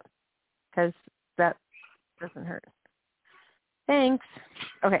top. Yeah, because that doesn't hurt. Thanks.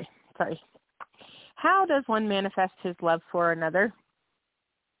 Okay, sorry. How does one manifest his love for another?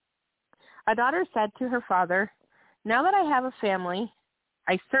 A daughter said to her father, "Now that I have a family,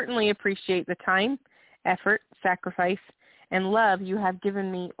 I certainly appreciate the time, effort, sacrifice, and love you have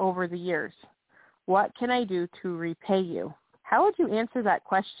given me over the years. What can I do to repay you?" How would you answer that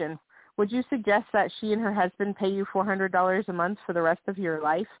question? Would you suggest that she and her husband pay you $400 a month for the rest of your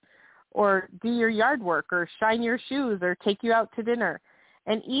life? Or do your yard work, or shine your shoes, or take you out to dinner?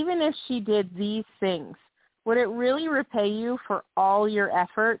 And even if she did these things, would it really repay you for all your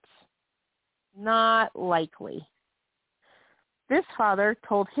efforts? Not likely. This father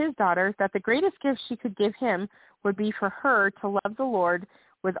told his daughter that the greatest gift she could give him would be for her to love the Lord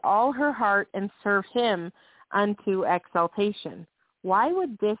with all her heart and serve him unto exaltation. Why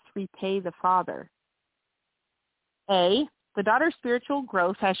would this repay the father? A, the daughter's spiritual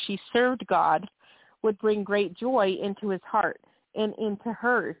growth as she served God would bring great joy into his heart and into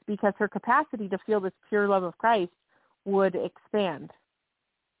hers, because her capacity to feel this pure love of Christ would expand.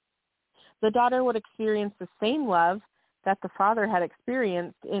 The daughter would experience the same love that the father had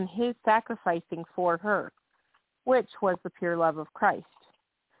experienced in his sacrificing for her, which was the pure love of Christ.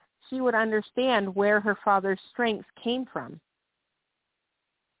 She would understand where her father's strength came from.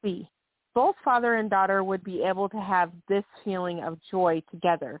 C, both father and daughter would be able to have this feeling of joy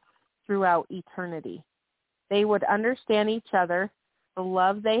together throughout eternity. They would understand each other. The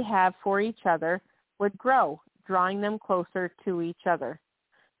love they have for each other would grow, drawing them closer to each other.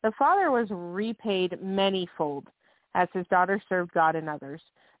 The father was repaid manyfold as his daughter served God and others.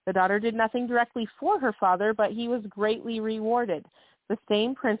 The daughter did nothing directly for her father, but he was greatly rewarded. The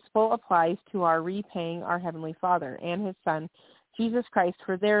same principle applies to our repaying our Heavenly Father and his Son, Jesus Christ,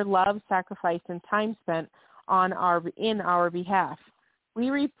 for their love, sacrifice, and time spent in our behalf. We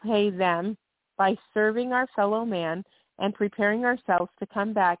repay them by serving our fellow man and preparing ourselves to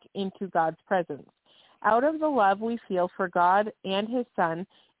come back into God's presence. Out of the love we feel for God and his Son,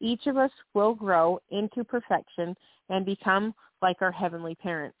 each of us will grow into perfection and become like our heavenly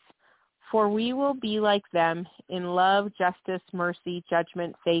parents. For we will be like them in love, justice, mercy,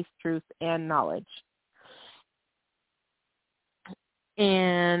 judgment, faith, truth, and knowledge.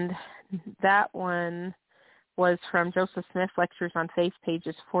 And that one was from Joseph Smith, Lectures on Faith,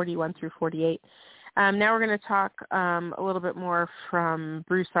 pages 41 through 48. Now we're going to talk a little bit more from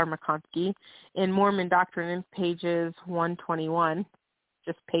Bruce R. McConkie in Mormon Doctrine, pages 121,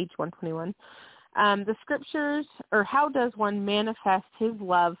 just page 121. The scriptures, or how does one manifest his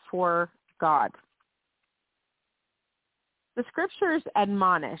love for God? The scriptures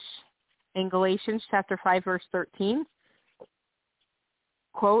admonish in Galatians chapter 5, verse 13,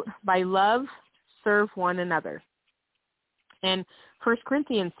 quote, by love serve one another. And 1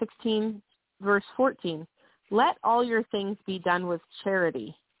 Corinthians 16, verse 14, let all your things be done with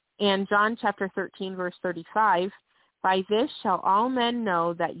charity. And John chapter 13, verse 35, by this shall all men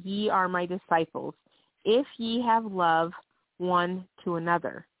know that ye are my disciples, if ye have love one to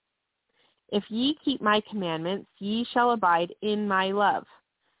another. If ye keep my commandments, ye shall abide in my love.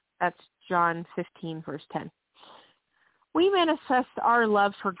 That's John 15, verse 10. We manifest our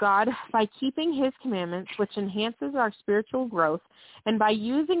love for God by keeping his commandments, which enhances our spiritual growth, and by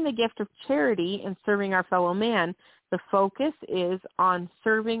using the gift of charity and serving our fellow man. The focus is on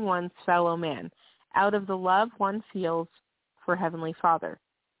serving one's fellow man, out of the love one feels for Heavenly Father.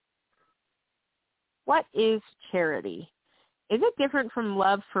 What is charity? Is it different from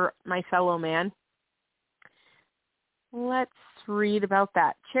love for my fellow man? Let's read about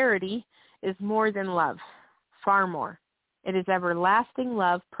that. Charity is more than love, far more. It is everlasting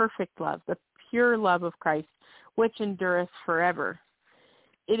love, perfect love, the pure love of Christ, which endureth forever.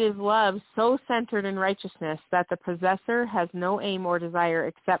 It is love so centered in righteousness that the possessor has no aim or desire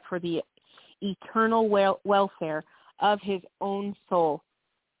except for the eternal welfare of his own soul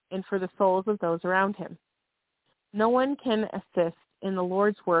and for the souls of those around him. No one can assist in the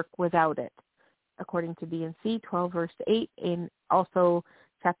Lord's work without it, according to D&C 12, verse 8, and also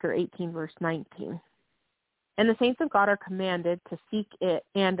chapter 18, verse 19. And the saints of God are commanded to seek it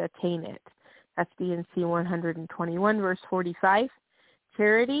and attain it. That's D&C 121, verse 45.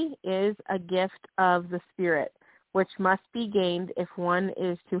 Charity is a gift of the Spirit, which must be gained if one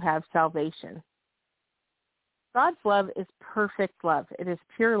is to have salvation. God's love is perfect love. It is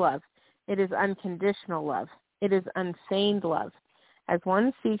pure love. It is unconditional love. It is unfeigned love. As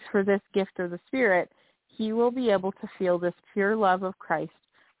one seeks for this gift of the Spirit, he will be able to feel this pure love of Christ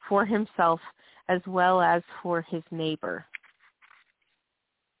for himself as well as for his neighbor.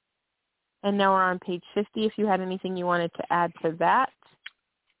 And now we're on page 50, if you had anything you wanted to add to that.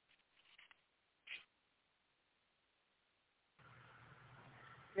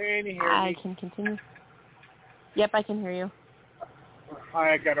 Can you hear me? I can continue. Yep, I can hear you.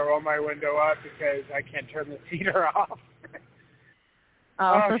 I got to roll my window up because I can't turn the heater off.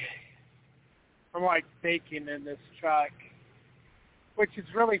 Oh. Okay. I'm like baking in this truck, which is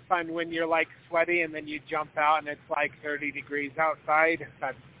really fun when you're like sweaty and then you jump out and it's like 30 degrees outside.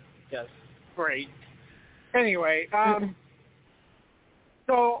 That's just great. Anyway,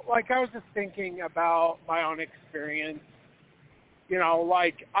 so like I was just thinking about my own experience. You know,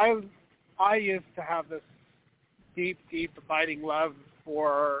 like I used to have this deep, deep, abiding love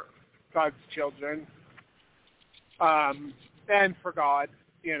for God's children, and for God,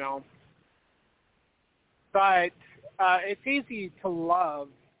 you know. But it's easy to love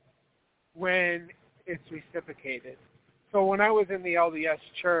when it's reciprocated. So when I was in the LDS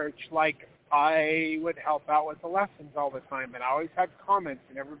church, like I would help out with the lessons all the time, and I always had comments,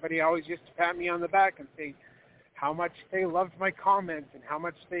 and everybody always used to pat me on the back and say how much they loved my comments and how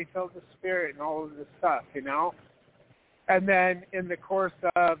much they felt the Spirit and all of this stuff, you know. And then in the course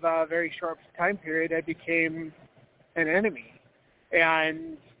of a very short time period, I became an enemy.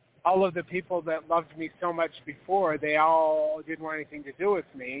 And all of the people that loved me so much before, they all didn't want anything to do with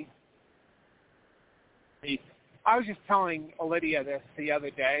me. I was just telling Lydia this the other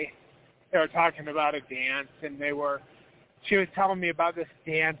day. They were talking about a dance, and she was telling me about this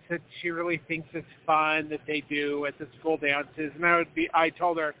dance that she really thinks is fun that they do at the school dances. And I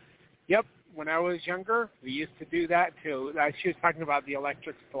told her, yep, when I was younger, we used to do that too. She was talking about the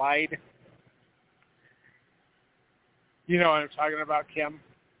electric slide. You know what I'm talking about, Kim?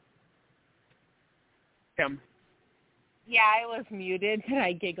 Kim. Yeah, I was muted, and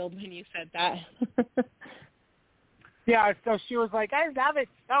I giggled when you said that. Yeah, so she was like, I love it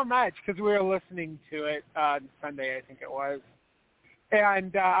so much, because we were listening to it on Sunday, I think it was.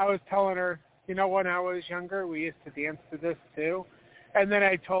 And I was telling her, you know, when I was younger, we used to dance to this too. And then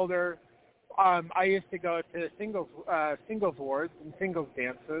I told her I used to go to singles awards and singles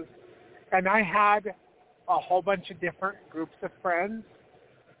dances, and I had a whole bunch of different groups of friends,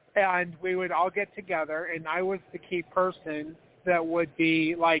 and we would all get together, and I was the key person that would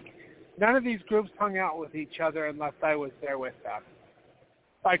be like, none of these groups hung out with each other unless I was there with them.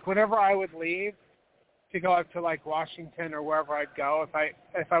 Like, whenever I would leave, to go up to like Washington or wherever I'd go,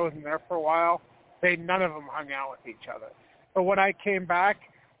 if I wasn't there for a while, none of them hung out with each other. But when I came back,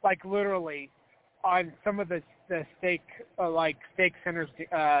 like literally on some of the steak centers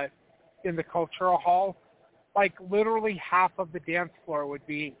in the cultural hall, like literally half of the dance floor would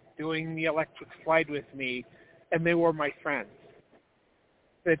be doing the electric slide with me, and they were my friends.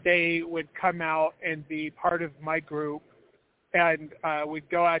 That they would come out and be part of my group, and would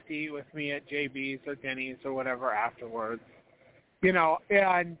go out to eat with me at JB's or Denny's or whatever afterwards, you know,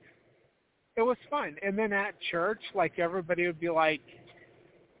 and it was fun. And then at church, like everybody would be like,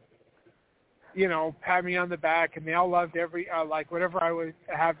 you know, pat me on the back, and they all loved like whatever I would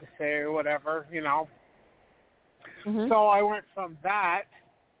have to say or whatever, you know. Mm-hmm. So I went from that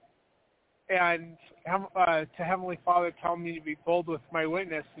and to Heavenly Father telling me to be bold with my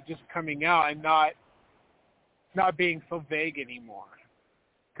witness, to just coming out and not being so vague anymore.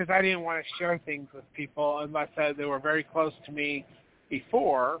 Because I didn't want to share things with people unless they were very close to me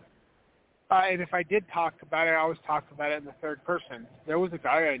before. And if I did talk about it, I always talked about it in the third person. There was a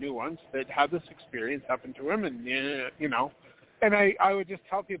guy I knew once that had this experience happen to him, and, you know. And I would just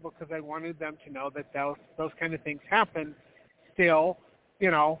tell people because I wanted them to know that those kind of things happen still. You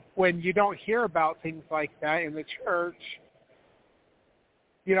know, when you don't hear about things like that in the church,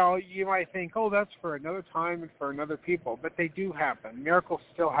 you know, you might think, oh, that's for another time and for another people. But they do happen. Miracles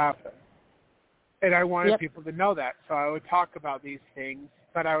still happen. And I wanted people to know that. So I would talk about these things,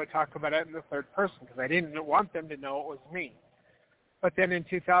 but I would talk about it in the third person because I didn't want them to know it was me. But then in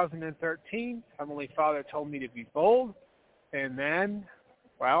 2013, Heavenly Father told me to be bold. And then,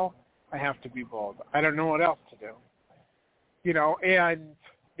 well, I have to be bold. I don't know what else to do. You know, and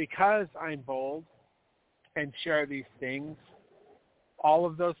because I'm bold and share these things, all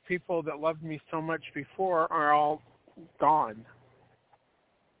of those people that loved me so much before are all gone.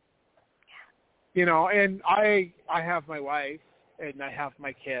 You know, and I have my wife, and I have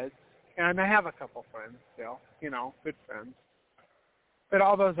my kids, and I have a couple friends still, you know, good friends. But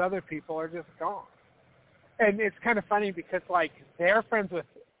all those other people are just gone. And it's kind of funny because, like, they're friends with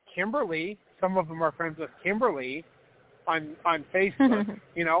Kimberly. Some of them are friends with Kimberly on Facebook,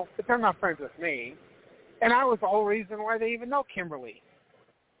 you know, but they're not friends with me. And I was the whole reason why they even know Kimberly.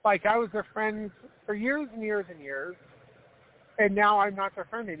 Like, I was their friend for years and years and years, and now I'm not their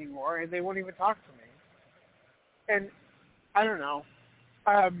friend anymore, and they won't even talk to me. And I don't know.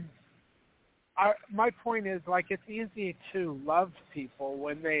 My point is, like, it's easy to love people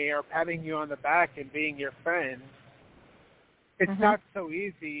when they are patting you on the back and being your friend. It's not so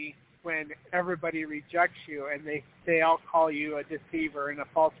easy when everybody rejects you and they all call you a deceiver and a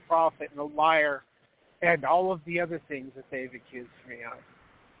false prophet and a liar and all of the other things that they've accused me of.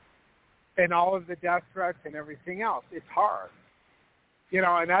 And all of the death threats and everything else. It's hard. You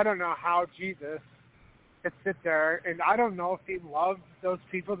know, and I don't know how Jesus could sit there, and I don't know if he loved those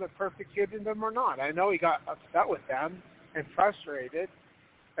people that persecuted him or not. I know he got upset with them and frustrated.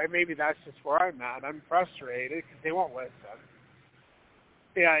 And maybe that's just where I'm at. I'm frustrated because they won't listen.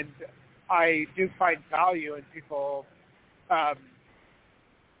 And I do find value in people. I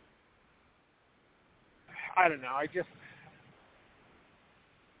don't know.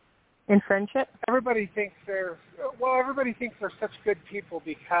 In friendship? Everybody thinks they're such good people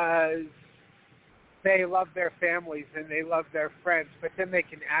because they love their families and they love their friends, but then they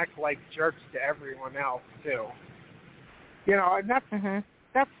can act like jerks to everyone else too. You know, and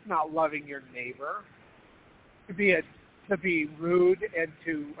that's not loving your neighbor. To be rude and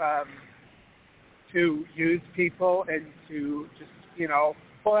to use people and to just, you know,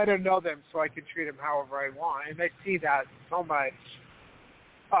 well, I don't know them, so I can treat them however I want. And I see that so much.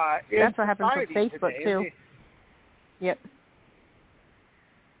 That's what happens with Facebook today. too. Yep.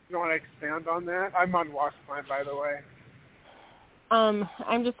 You want to expand on that? I'm on Washpine, by the way.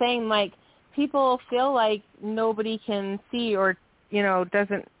 I'm just saying, like, people feel like nobody can see or, you know,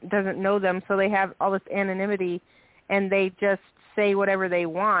 doesn't know them, so they have all this anonymity, and they just say whatever they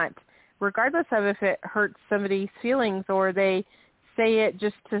want, regardless of if it hurts somebody's feelings or they say it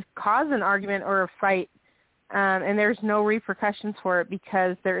just to cause an argument or a fight, and there's no repercussions for it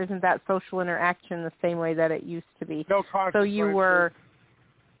because there isn't that social interaction the same way that it used to be. No consequences. So you were...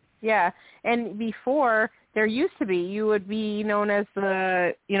 Yeah, and before there used to be, you would be known as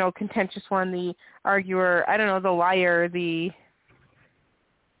the, you know, contentious one, the arguer, I don't know, the liar, the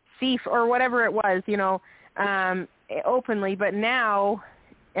thief, or whatever it was, you know, openly. But now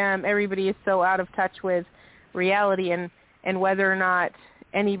everybody is so out of touch with reality and whether or not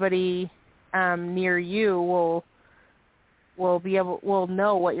anybody near you will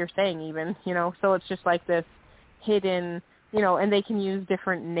know what you're saying even, you know. So it's just like this hidden, you know, and they can use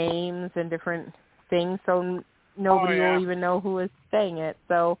different names and different thing, so nobody yeah. will even know who is saying it.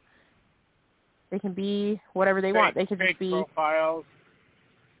 So they can be whatever they want. They could just be profiles.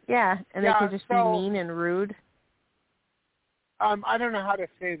 Yeah, and they could just be so, mean and rude. I don't know how to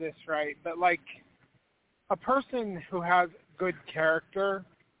say this right, but like a person who has good character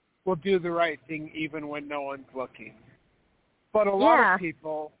will do the right thing even when no one's looking. But a lot of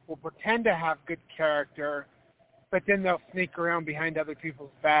people will pretend to have good character, but then they'll sneak around behind other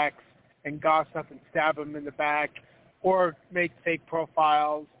people's backs and gossip and stab them in the back or make fake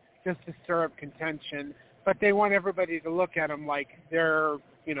profiles just to stir up contention. But they want everybody to look at them like they're,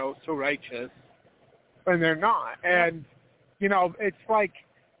 so righteous when they're not. And, it's like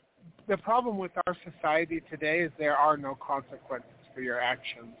the problem with our society today is there are no consequences for your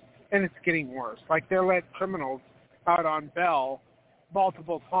actions. And it's getting worse. Like they let criminals out on bail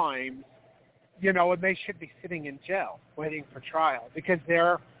multiple times, and they should be sitting in jail waiting for trial because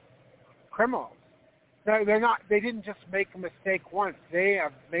they're criminals. They're not. They didn't just make a mistake once. They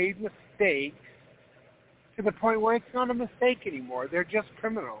have made mistakes to the point where it's not a mistake anymore. They're just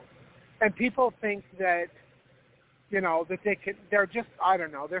criminals, and people think that that they could. They're just. I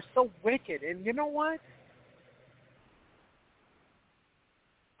don't know. They're so wicked. And you know what?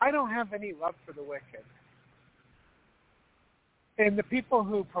 I don't have any love for the wicked. And the people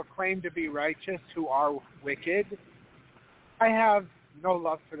who proclaim to be righteous, who are wicked, I have no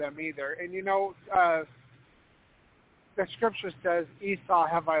love for them either. And the scripture says, Esau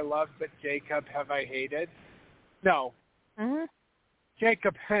have I loved, but Jacob have I hated. No. Mm-hmm.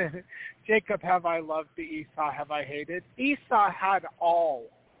 Jacob have I loved, but Esau have I hated. Esau had all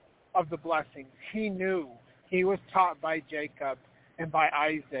of the blessings. He knew. He was taught by Jacob and by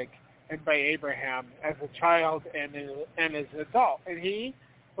Isaac and by Abraham as a child and as an adult. And he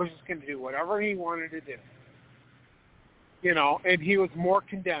was just going to do whatever he wanted to do. And he was more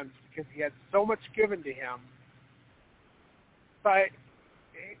condemned because he had so much given to him. But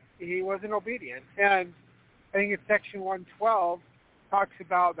he wasn't obedient. And I think in section 112 talks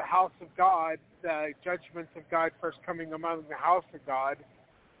about the house of God, the judgments of God first coming among the house of God,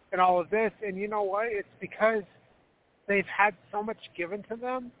 and all of this. And you know what? It's because they've had so much given to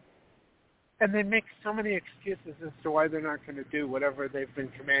them, and they make so many excuses as to why they're not going to do whatever they've been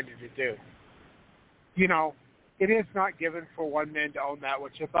commanded to do. It is not given for one man to own that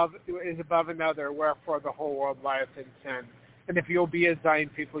which is above another, wherefore the whole world lieth in sin. And if you'll be as thine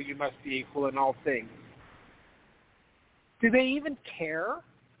people, you must be equal in all things. Do they even care?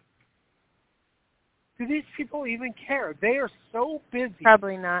 Do these people even care? They are so busy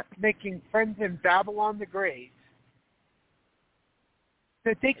Probably not. making friends in Babylon the Great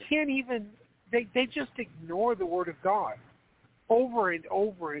that they can't even, they just ignore the Word of God over and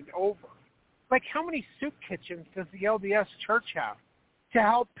over and over. Like how many soup kitchens does the LDS Church have to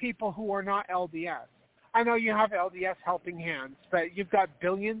help people who are not LDS? I know you have LDS helping hands, but you've got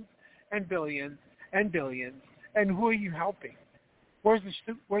billions and billions and billions, and who are you helping? Where's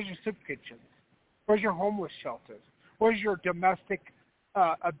your soup kitchens? Where's your homeless shelters? Where's your domestic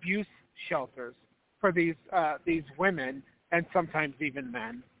abuse shelters for these women and sometimes even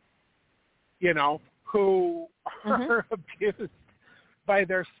men, who are abused by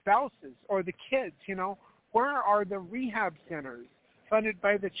their spouses or the kids? Where are the rehab centers funded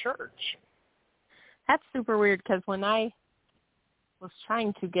by the church? That's super weird because when I was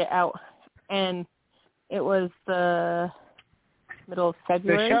trying to get out, and it was the middle of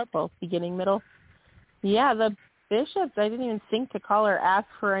February, Bishop? well, beginning middle. Yeah, the bishop, I didn't even think to call or ask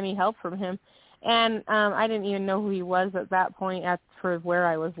for any help from him. And I didn't even know who he was at that point for where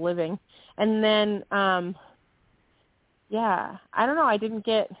I was living. And then, I don't know. I didn't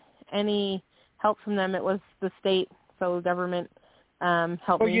get any help from them. It was the state, so the government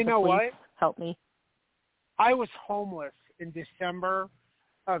helped me. You know what? Helped me. I was homeless in December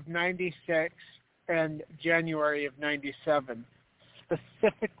of 96 and January of 97,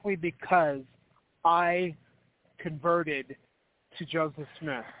 specifically because I converted to Joseph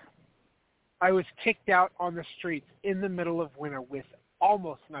Smith. I was kicked out on the streets in the middle of winter with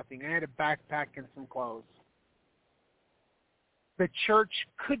almost nothing. I had a backpack and some clothes. The church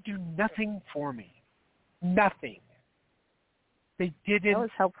could do nothing for me. Nothing. They didn't That was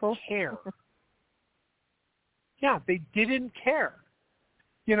helpful. care. Yeah, they didn't care.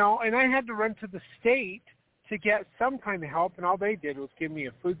 And I had to run to the state to get some kind of help, and all they did was give me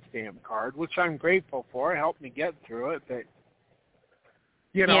a food stamp card, which I'm grateful for. It helped me get through it, but,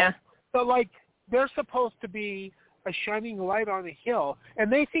 Yeah. But, they're supposed to be a shining light on a hill,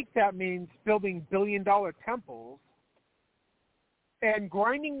 and they think that means building billion-dollar temples and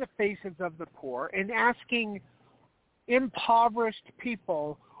grinding the faces of the poor and asking impoverished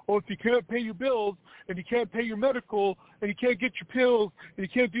people oh, if you can't pay your bills and you can't pay your medical and you can't get your pills and you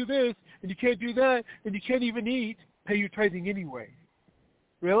can't do this and you can't do that and you can't even eat, pay your tithing anyway.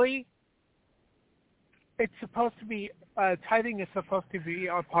 Really? It's supposed to be, tithing is supposed to be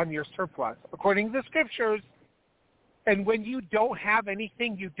upon your surplus, according to the scriptures. And when you don't have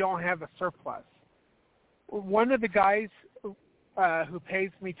anything, you don't have a surplus. One of the guys who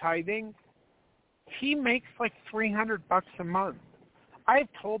pays me tithing, he makes like $300 a month. I've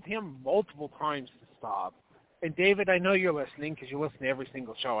told him multiple times to stop. And David, I know you're listening because you listen to every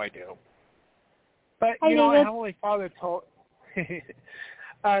single show I do. But you know, Heavenly Father told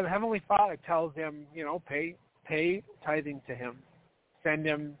Heavenly Father tells him, you know, pay tithing to him, send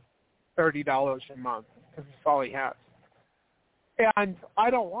him $30 a month because that's all he has. And I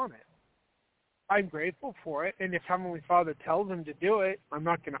don't want it. I'm grateful for it, and if Heavenly Father tells him to do it, I'm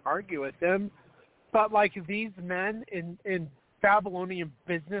not going to argue with him. But like these men in Babylonian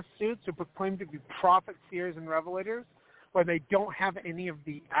business suits who proclaim to be prophets, seers, and revelators, where they don't have any of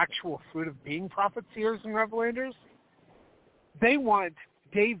the actual fruit of being prophets, seers, and revelators, they want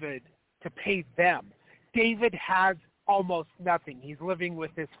David to pay them. David has almost nothing. He's living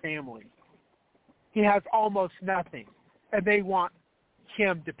with his family. He has almost nothing, and they want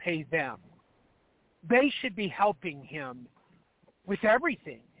him to pay them. They should be helping him with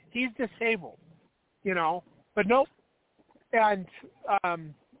everything. He's disabled, you know, but nope. And,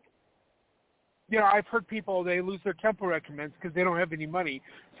 you know, I've heard people, they lose their temple recommends because they don't have any money,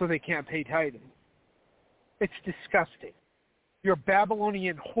 so they can't pay tithing. It's disgusting. You're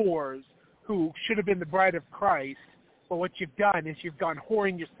Babylonian whores who should have been the bride of Christ, but what you've done is you've gone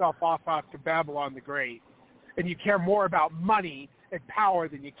whoring yourself off after Babylon the Great, and you care more about money and power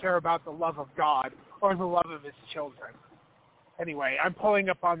than you care about the love of God or the love of his children. Anyway, I'm pulling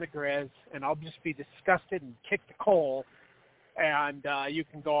up on the Grizz, and I'll just be disgusted and kick the coal, and you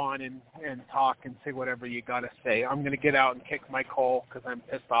can go on and talk and say whatever you got to say. I'm going to get out and kick my coal because I'm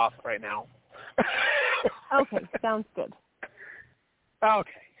pissed off right now. Okay, sounds good.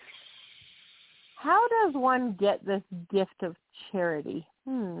 Okay. How does one get this gift of charity?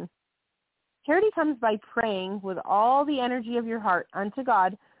 Charity comes by praying with all the energy of your heart unto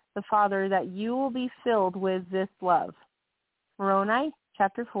God the Father that you will be filled with this love. Moroni,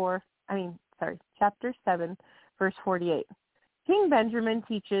 chapter 7, verse 48. King Benjamin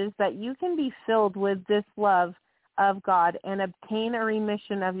teaches that you can be filled with this love of God and obtain a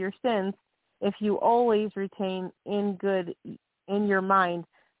remission of your sins if you always retain in your mind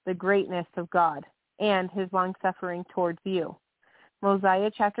the greatness of God and his long-suffering towards you. Mosiah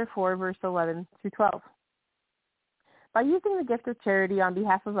chapter 4, verse 11 through 12. By using the gift of charity on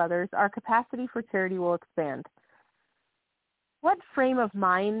behalf of others, our capacity for charity will expand. What frame of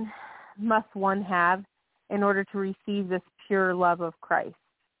mind must one have in order to receive this pure love of Christ?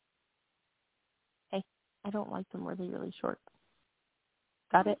 Hey, I don't like them really, really short.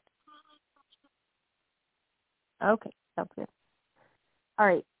 Got it? Okay, sounds good. All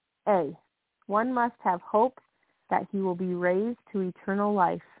right, A, one must have hope that he will be raised to eternal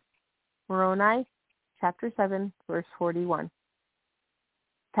life. Moroni, chapter 7, verse 41.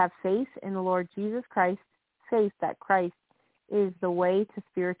 Have faith in the Lord Jesus Christ, faith that Christ is the way to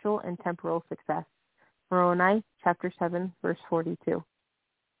spiritual and temporal success. Moroni, chapter 7, verse 42.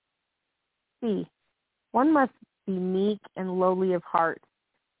 C, one must be meek and lowly of heart.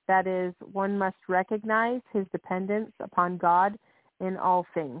 That is, one must recognize his dependence upon God in all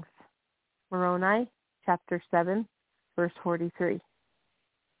things. Moroni, chapter 7, verse 43.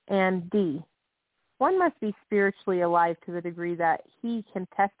 And D, one must be spiritually alive to the degree that he can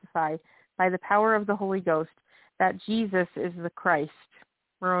testify by the power of the Holy Ghost that Jesus is the Christ.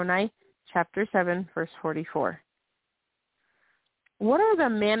 Moroni, chapter 7, verse 44. What are the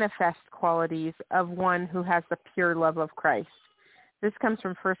manifest qualities of one who has the pure love of Christ? This comes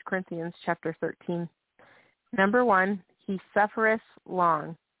from 1 Corinthians chapter 13. Number 1, he suffereth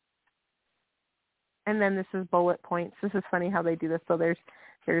long. And then this is bullet points. This is funny how they do this. So there's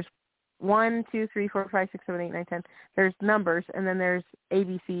 1, 2, 3, 4, 5, 6, 7, 8, 9, 10. There's numbers, and then there's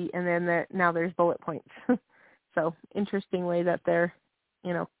ABC, and then now there's bullet points. So interesting way that they're,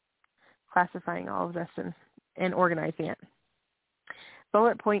 classifying all of this and organizing it.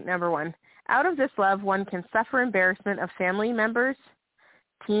 Bullet point number 1. Out of this love, one can suffer embarrassment of family members,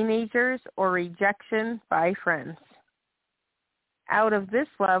 teenagers, or rejection by friends. Out of this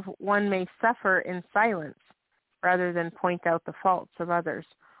love, one may suffer in silence rather than point out the faults of others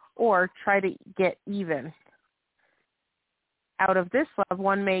or try to get even. Out of this love,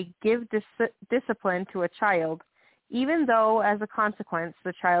 one may give discipline to a child, even though, as a consequence,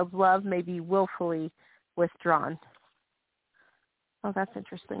 the child's love may be willfully withdrawn. Oh, that's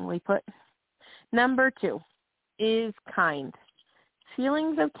interestingly put. Number 2 is kind.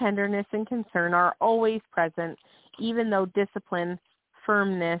 Feelings of tenderness and concern are always present, even though discipline,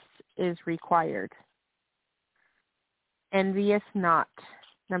 firmness is required. Envious not.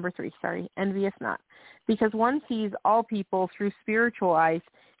 Number 3, envious not. Because one sees all people through spiritual eyes,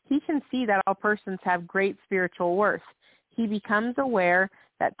 he can see that all persons have great spiritual worth. He becomes aware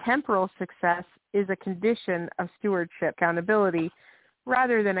that temporal success is a condition of stewardship, accountability,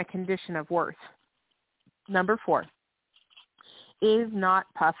 rather than a condition of worth. Number 4, is not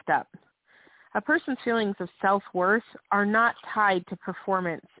puffed up. A person's feelings of self-worth are not tied to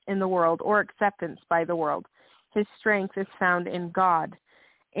performance in the world or acceptance by the world. His strength is found in God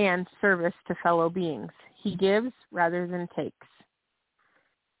and service to fellow beings. He gives rather than takes.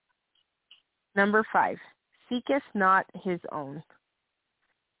 Number 5, seeketh not his own.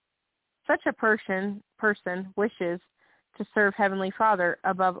 Such a person wishes to serve Heavenly Father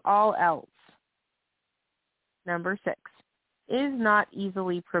above all else. Number 6, is not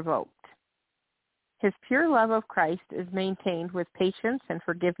easily provoked. His pure love of Christ is maintained with patience and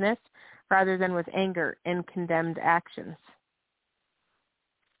forgiveness rather than with anger and condemned actions.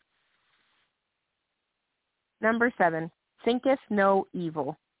 Number 7, thinketh no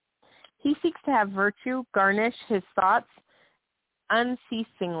evil. He seeks to have virtue garnish his thoughts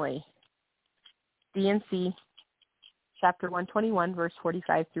unceasingly. D&C, chapter 121, verse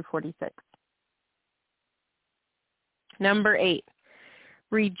 45 through 46. Number 8,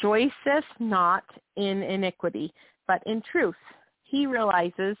 rejoiceth not in iniquity, but in truth. He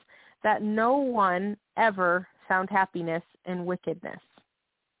realizes that no one ever found happiness in wickedness.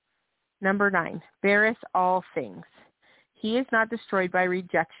 Number 9, beareth all things. He is not destroyed by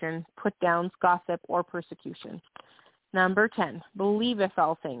rejection, put-downs, gossip, or persecution. Number 10, believeth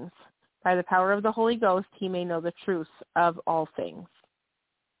all things. By the power of the Holy Ghost, he may know the truth of all things.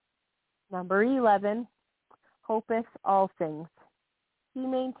 Number 11, hopeth all things. He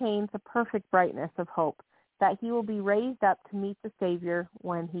maintains a perfect brightness of hope that he will be raised up to meet the Savior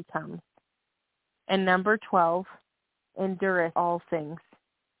when he comes. And number 12, endureth all things.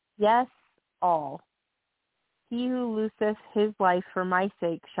 Yes, all. He who loseth his life for my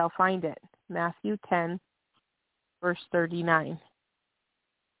sake shall find it. Matthew 10, verse 39.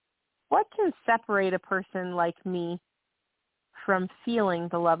 What can separate a person like me from feeling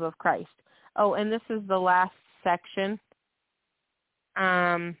the love of Christ? Oh, and this is the last section.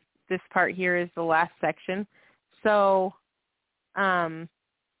 This part here is the last section. So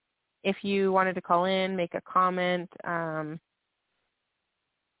if you wanted to call in, make a comment,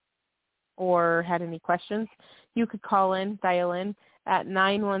 or had any questions, you could call in, dial in at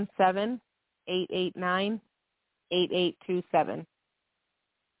 917-889-8827.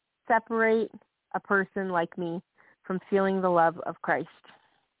 Separate a person like me from feeling the love of Christ.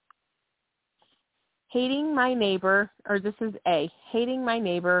 Hating my neighbor, or this is A, hating my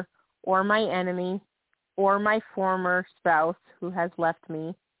neighbor or my enemy or my former spouse who has left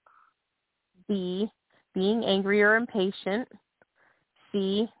me. B, being angry or impatient.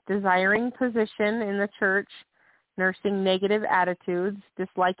 C, desiring position in the church, nursing negative attitudes,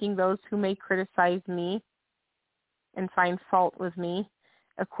 disliking those who may criticize me and find fault with me,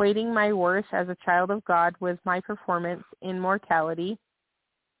 equating my worth as a child of God with my performance in mortality,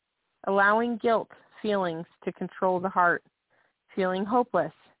 allowing guilt feelings to control the heart, feeling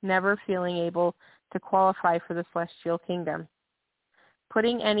hopeless, never feeling able to qualify for the celestial kingdom,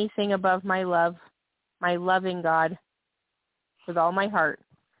 putting anything above my love, my loving God with all my heart,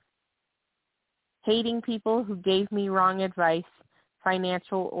 hating people who gave me wrong advice,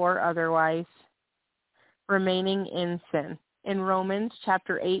 financial or otherwise, remaining in sin. In Romans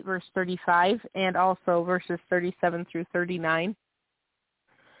chapter 8, verse 35, and also verses 37 through 39,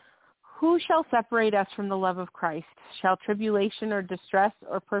 who shall separate us from the love of Christ? Shall tribulation or distress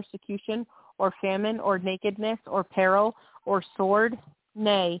or persecution or famine or nakedness or peril or sword?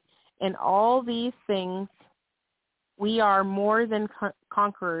 Nay, in all these things we are more than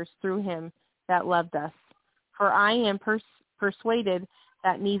conquerors through him that loved us. For I am persuaded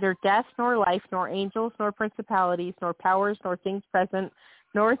that neither death nor life nor angels nor principalities nor powers nor things present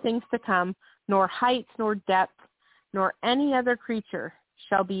nor things to come nor height nor depth nor any other creature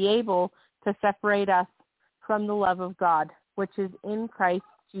shall be able to separate us from the love of God, which is in Christ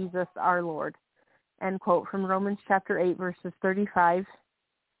Jesus our Lord. End quote from Romans chapter 8, verses 35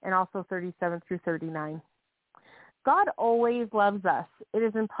 and also 37 through 39. God always loves us. It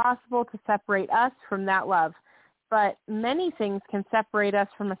is impossible to separate us from that love, but many things can separate us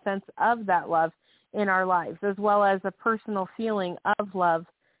from a sense of that love in our lives, as well as a personal feeling of love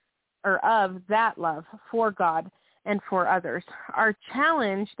or of that love for God. and for others. Our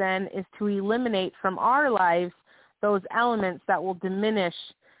challenge then is to eliminate from our lives those elements that will diminish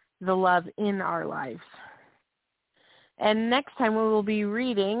the love in our lives. And next time we will be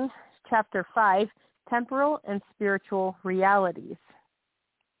reading chapter 5, Temporal and Spiritual Realities.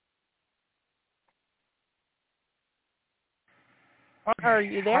 Okay, Are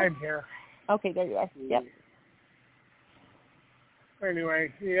you there? I'm here. Okay, there you are. Yep.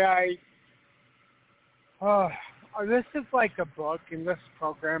 Anyway, yeah, this is like a book, and this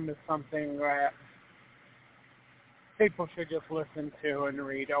program is something that people should just listen to and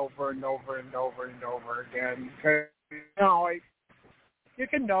read over and over and over and over again. Because, you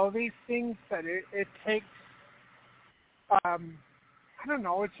can know these things, but it takes, I don't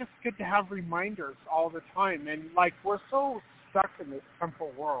know, it's just good to have reminders all the time. And, we're so stuck in this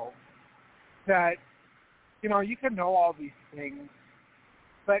simple world that, you can know all these things,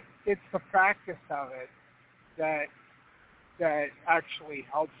 but it's the practice of it that actually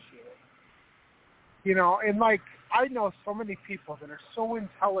helps you. And I know so many people that are so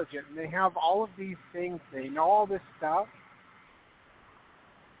intelligent and they have all of these things, they know all this stuff,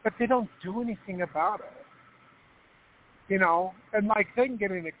 but they don't do anything about it. And they can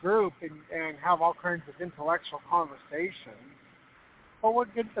get in a group and have all kinds of intellectual conversations, but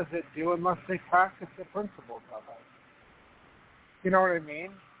what good does it do unless they practice the principles of it? You know what I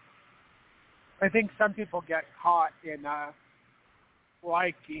mean? I think some people get caught in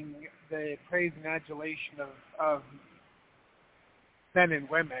liking the praise and adulation of men and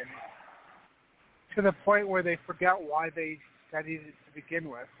women to the point where they forget why they studied it to begin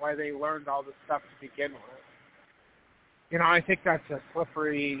with, why they learned all this stuff to begin with. I think that's a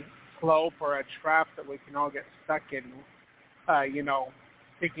slippery slope or a trap that we can all get stuck in,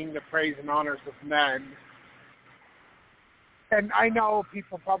 seeking the praise and honors of men. And I know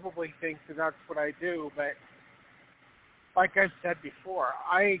people probably think that that's what I do, but like I've said before,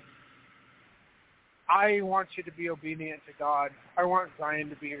 I want you to be obedient to God. I want Zion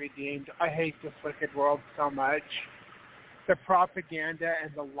to be redeemed. I hate this wicked world so much. The propaganda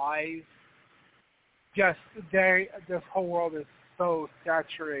and the lies, this whole world is so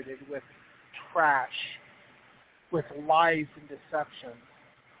saturated with trash, with lies and deception.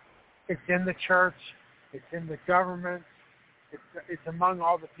 It's in the church. It's in the government. It's among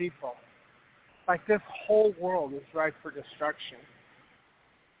all the people. This whole world is ripe for destruction.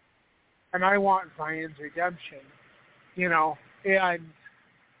 And I want Zion's redemption, and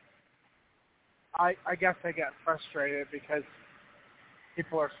I guess I get frustrated because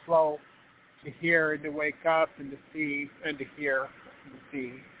people are slow to hear and to wake up and to see and to hear and to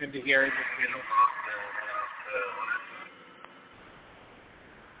see and to hear and to see.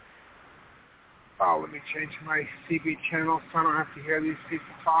 Oh, let me change my CB channel so I don't have to hear these people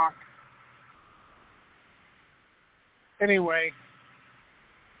talk. Anyway,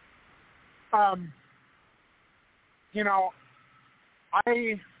 I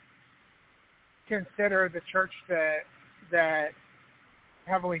consider the church that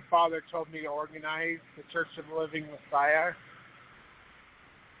Heavenly Father told me to organize, the Church of the Living Messiah.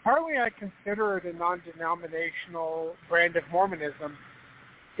 Partly I consider it a non-denominational brand of Mormonism,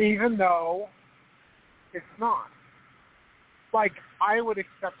 even though it's not. I would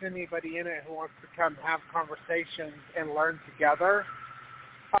accept anybody in it who wants to come have conversations and learn together.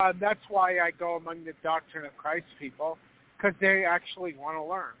 That's why I go among the Doctrine of Christ people, because they actually want to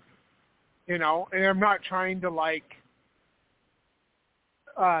learn. And I'm not trying to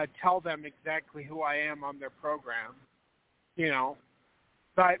tell them exactly who I am on their program,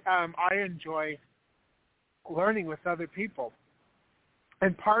 but I enjoy learning with other people.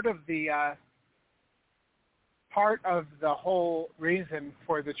 And part of the whole reason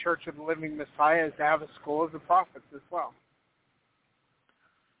for the Church of the Living Messiah is to have a school of the prophets as well.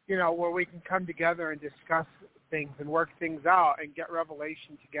 Where we can come together and discuss things and work things out and get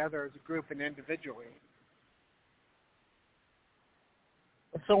revelation together as a group and individually.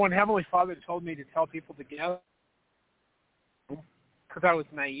 And so when Heavenly Father told me to tell people together, because I was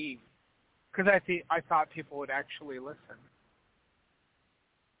naive, because I thought people would actually listen.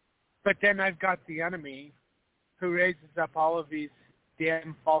 But then I've got the enemy who raises up all of these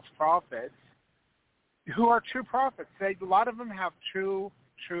damn false prophets who are true prophets. A lot of them have true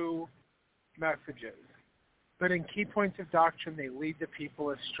messages. But in key points of doctrine, they lead the people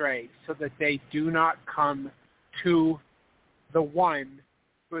astray so that they do not come to the one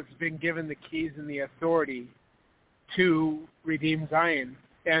who has been given the keys and the authority to redeem Zion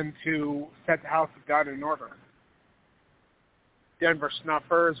and to set the house of God in order. Denver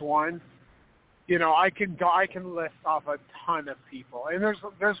Snuffer is one. I can list off a ton of people, and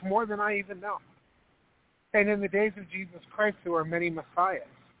there's more than I even know. And in the days of Jesus Christ, there were many messiahs.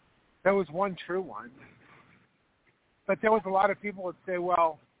 There was one true one. But there was a lot of people that say,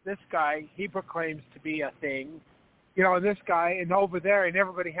 well, this guy, he proclaims to be a thing. You know, this guy, and over there, and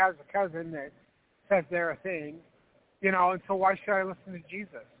everybody has a cousin that says they're a thing. You know, and so why should I listen to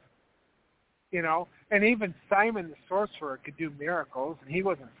Jesus? You know, and even Simon the sorcerer could do miracles, and he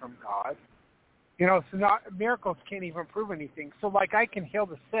wasn't from God. You know, so miracles can't even prove anything. So, like, I can heal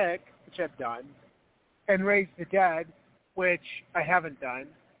the sick, which I've done, and raise the dead, which I haven't done.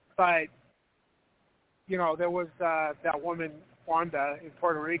 But, you know, there was that woman, Wanda, in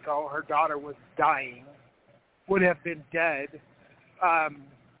Puerto Rico. Her daughter was dying, would have been dead,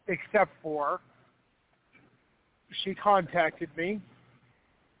 except for she contacted me,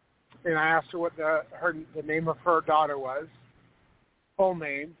 and I asked her what the name of her daughter was, full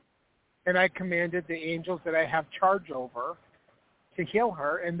name, and I commanded the angels that I have charge over to heal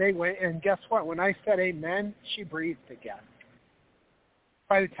her, and they went, and guess what? When I said amen, she breathed again.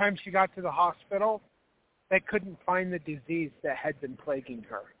 By the time she got to the hospital, they couldn't find the disease that had been plaguing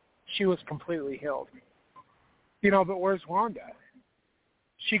her. She was completely healed. You know, but where's Wanda?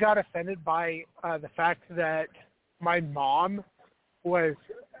 She got offended by the fact that my mom was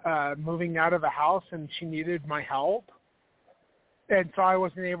moving out of a house and she needed my help. And so I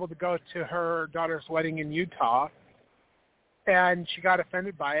wasn't able to go to her daughter's wedding in Utah. And she got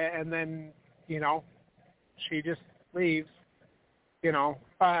offended by it. And then, you know, she just leaves. You know,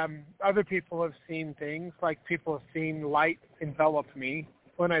 other people have seen things, like people have seen light envelop me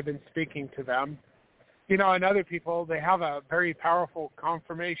when I've been speaking to them. You know, and other people, they have a very powerful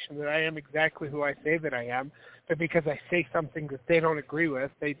confirmation that I am exactly who I say that I am, but because I say something that they don't agree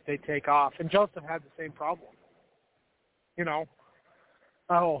with, they take off. And Joseph had the same problem. You know,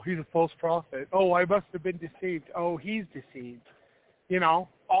 oh, he's a false prophet. Oh, I must have been deceived. Oh, he's deceived. You know,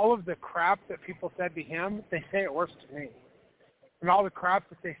 all of the crap that people said to him, they say it worse to me. And all the crap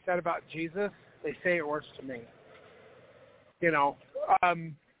that they said about Jesus, they say it worse to me. You know,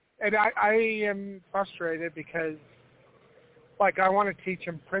 and I am frustrated because, like, I want to teach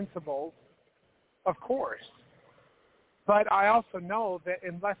them principles, of course. But I also know that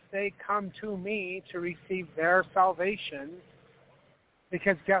unless they come to me to receive their salvation,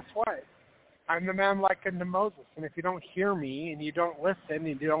 because guess what? I'm the man like unto Moses. And if you don't hear me and you don't listen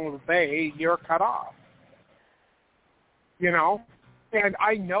and you don't obey, you're cut off. You know? And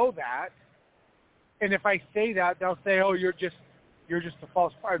I know that. And if I say that, they'll say, oh, you're just a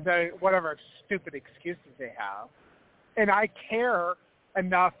false prophet, whatever stupid excuses they have. And I care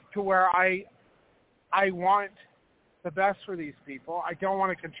enough to where I want the best for these people. I don't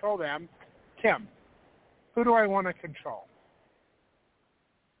want to control them. Kim, who do I want to control?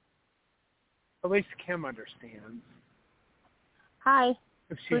 At least Kim understands. Hi.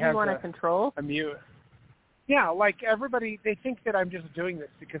 If she who do you want to control? A mute. Yeah, like everybody, they think that I'm just doing this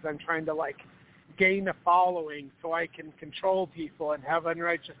because I'm trying to, like, gain a following so I can control people and have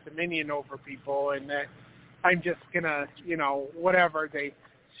unrighteous dominion over people, and that I'm just going to, you know, whatever they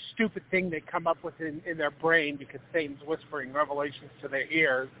stupid thing they come up with in their brain because Satan's whispering revelations to their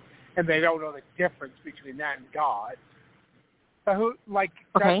ears, and they don't know the difference between that and God. But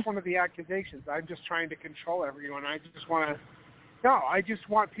that's one of the accusations. I'm just trying to control everyone. I just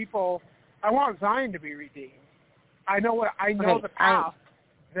want people, I want Zion to be redeemed. I know the path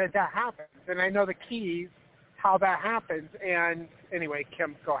that happens, and I know the keys how that happens. And anyway,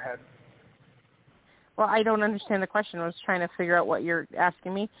 Kim, go ahead. Well, I don't understand the question. I was trying to figure out what you're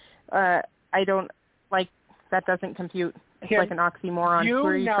asking me. I don't, like, that doesn't compute. It's Kim, like an oxymoron. Who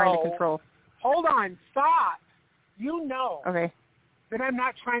are you trying to control? Hold on, stop. You know okay. that I'm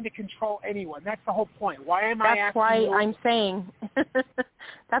not trying to control anyone. That's the whole point. Why am I asking That's why you? I'm saying.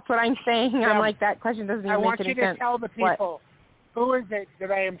 That's what I'm saying. Yeah. I'm like, that question doesn't even make any sense. I want you to tell the people, who is it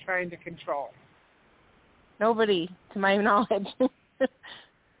that I am trying to control? Nobody, to my knowledge.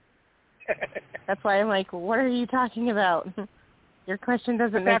 That's why I'm like, what are you talking about? Your question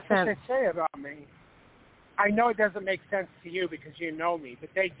doesn't make sense. That's what they say about me. I know it doesn't make sense to you because you know me, but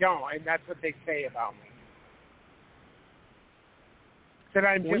they don't, and that's what they say about me. That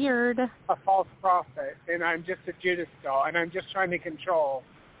I'm just a false prophet, and I'm just a Judas doll, and I'm just trying to control,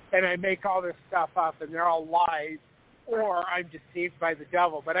 and I make all this stuff up, and they're all lies, or I'm deceived by the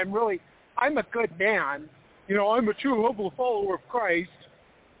devil. But I'm a good man. You know, I'm a true, humble follower of Christ,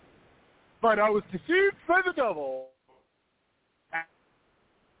 but I was deceived by the devil.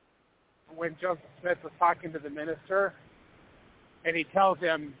 When Joseph Smith was talking to the minister, and he tells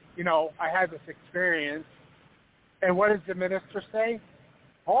him, you know, I had this experience, and what does the minister say?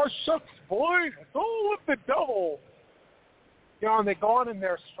 Oh, shucks, boy, it's all with the devil. You know, and they go on in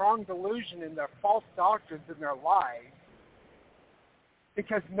their strong delusion and their false doctrines and their lies,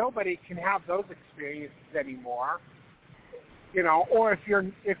 because nobody can have those experiences anymore. You know, or if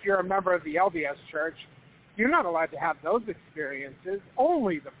you're a member of the LDS Church, you're not allowed to have those experiences.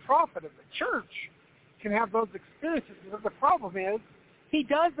 Only the prophet of the church can have those experiences. But the problem is, he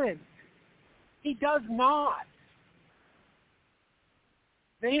doesn't. He does not.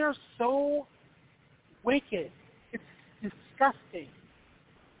 They are so wicked. It's disgusting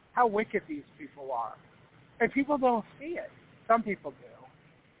how wicked these people are. And people don't see it. Some people do,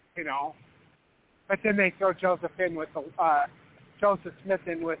 you know. But then they throw Joseph Smith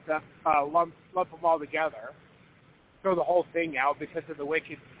in with the lump them all together, throw the whole thing out because of the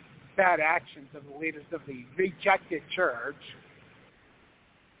wicked, bad actions of the leaders of the rejected church.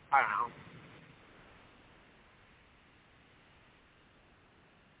 I don't know.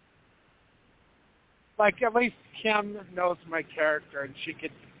 Like, at least Kim knows my character, and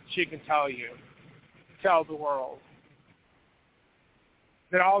she can tell the world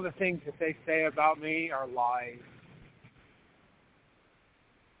that all the things that they say about me are lies.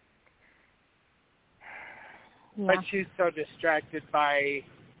 Yeah. But she's so distracted by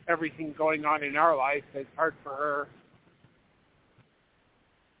everything going on in our life, it's hard for her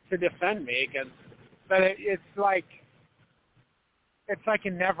to defend me against it. But it's like a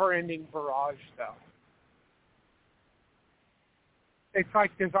never-ending barrage, though. It's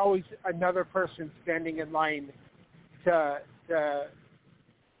like there's always another person standing in line to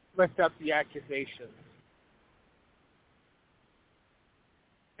lift up the accusations.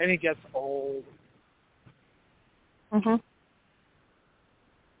 And it gets old. Mhm.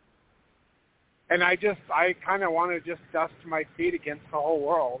 And I kind of want to just dust my feet against the whole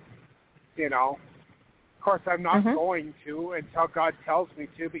world, you know. Of course, I'm not going to until God tells me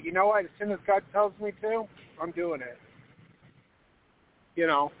to. But you know what? As soon as God tells me to, I'm doing it. You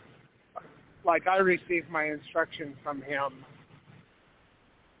know, like I receive my instruction from Him,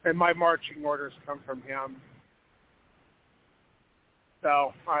 and my marching orders come from Him.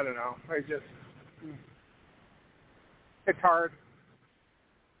 So, I don't know. It's hard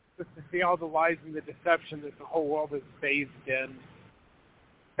just to see all the lies and the deception that the whole world is bathed in,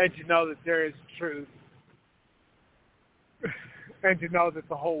 and to know that there is truth, and to know that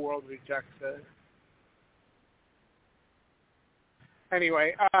the whole world rejects it.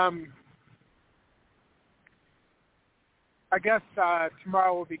 Anyway, I guess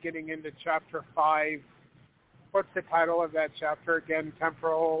tomorrow we'll be getting into Chapter 5. What's the title of that chapter again?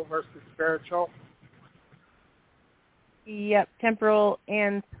 Temporal versus spiritual? Yep, temporal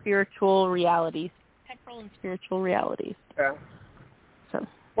and spiritual realities. Temporal and spiritual realities. Yeah. So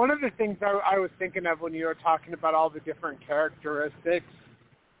one of the things I was thinking of when you were talking about all the different characteristics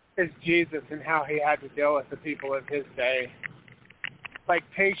is Jesus and how he had to deal with the people of his day. Like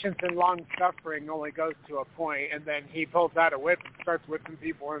patience and long-suffering only goes to a point, and then he pulls out a whip and starts whipping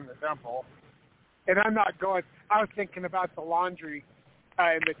people in the temple. And I was thinking about the laundry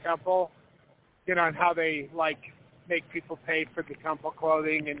in the temple, you know, and how they, like, make people pay for the temple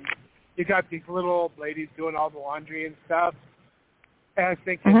clothing, and you got these little old ladies doing all the laundry and stuff. And I was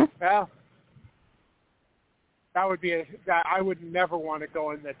thinking, well, that I would never want to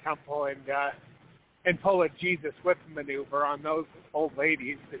go in the temple and pull a Jesus whip maneuver on those old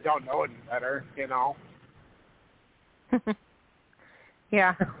ladies that don't know any better, you know.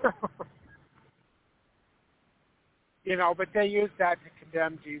 yeah. You know, but they use that to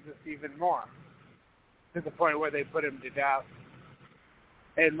condemn Jesus even more, to the point where they put him to death.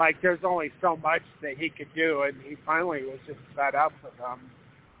 And, like, there's only so much that he could do, and he finally was just fed up with them.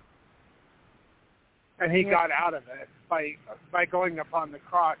 And he got out of it by going upon the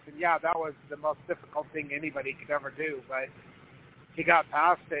cross. And, yeah, that was the most difficult thing anybody could ever do, but he got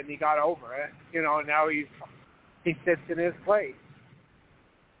past it and he got over it. You know, and now he sits in his place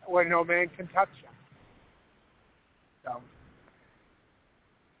where no man can touch him. So,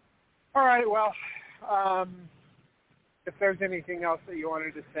 all right, well, if there's anything else that you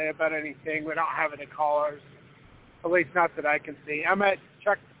wanted to say about anything, we don't have any callers, at least not that I can see. Emmett,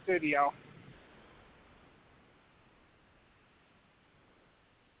 check the studio.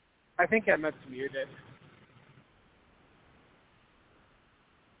 I think Emmett's muted.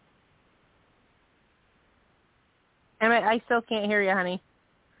 Emmett, I still can't hear you, honey.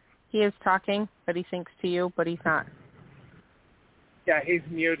 He is talking, but he thinks to you, but he's not. Yeah, he's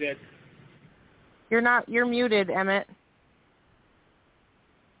muted. You're muted, Emmett.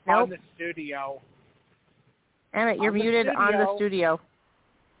 On the studio. Emmett, you're muted on the studio.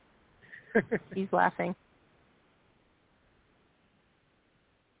 He's laughing.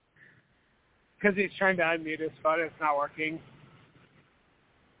 Because he's trying to unmute his phone. It's not working.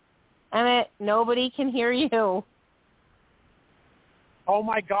 Emmett, nobody can hear you. Oh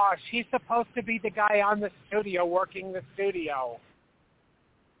my gosh, he's supposed to be the guy on the studio working the studio.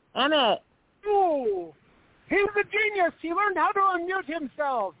 Emmett. Ooh, he's a genius. He learned how to unmute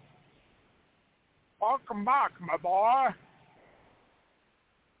himself. Welcome back, my boy.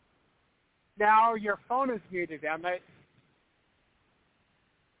 Now your phone is muted, Emmett.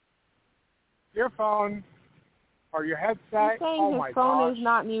 Your phone or your headset. He's saying his phone is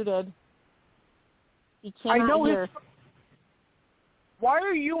not muted. He cannot hear. Why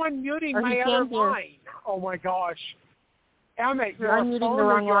are you unmuting my other line? Oh my gosh. Emmett, you're unmuting the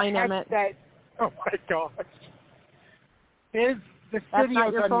wrong line, Emmett. Oh my gosh. The That's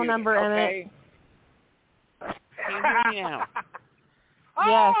not your phone number, okay? Emmett. Can you hear me now?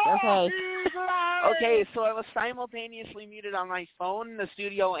 Yes, okay. Okay, so I was simultaneously muted on my phone, the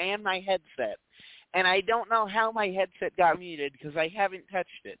studio, and my headset. And I don't know how my headset got muted because I haven't touched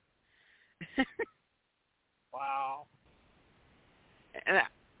it. Wow. And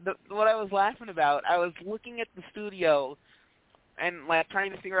what I was laughing about, I was looking at the studio and like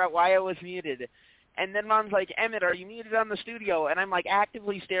trying to figure out why I was muted. And then Mom's like, Emmett, are you muted on the studio? And I'm like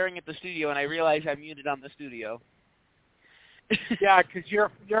actively staring at the studio, and I realize I'm muted on the studio. Yeah, because your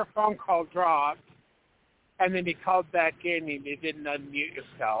phone call dropped, and then you called back in and you didn't unmute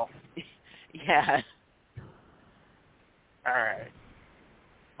yourself. Yeah.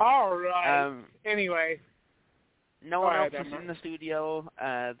 All right. Anyway. No one else is in the studio.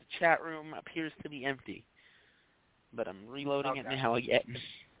 The chat room appears to be empty. But I'm reloading it now again.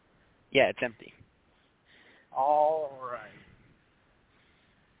 Yeah, it's empty. All right.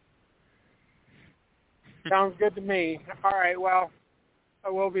 Sounds good to me. All right, well,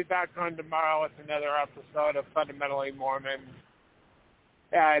 we'll be back on tomorrow with another episode of Fundamentally Mormon.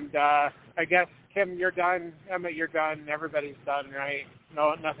 And I guess, Kim, you're done. Emmett, you're done. Everybody's done, right?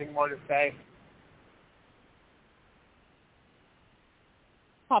 No, nothing more to say.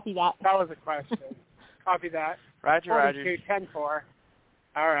 Copy that. That was a question. Copy that. Roger. 10-4. All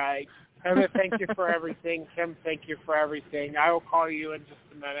right. Emmett, thank you for everything. Kim, thank you for everything. I will call you in just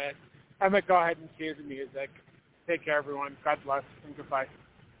a minute. Emmett, go ahead and cue the music. Take care, everyone. God bless, and goodbye.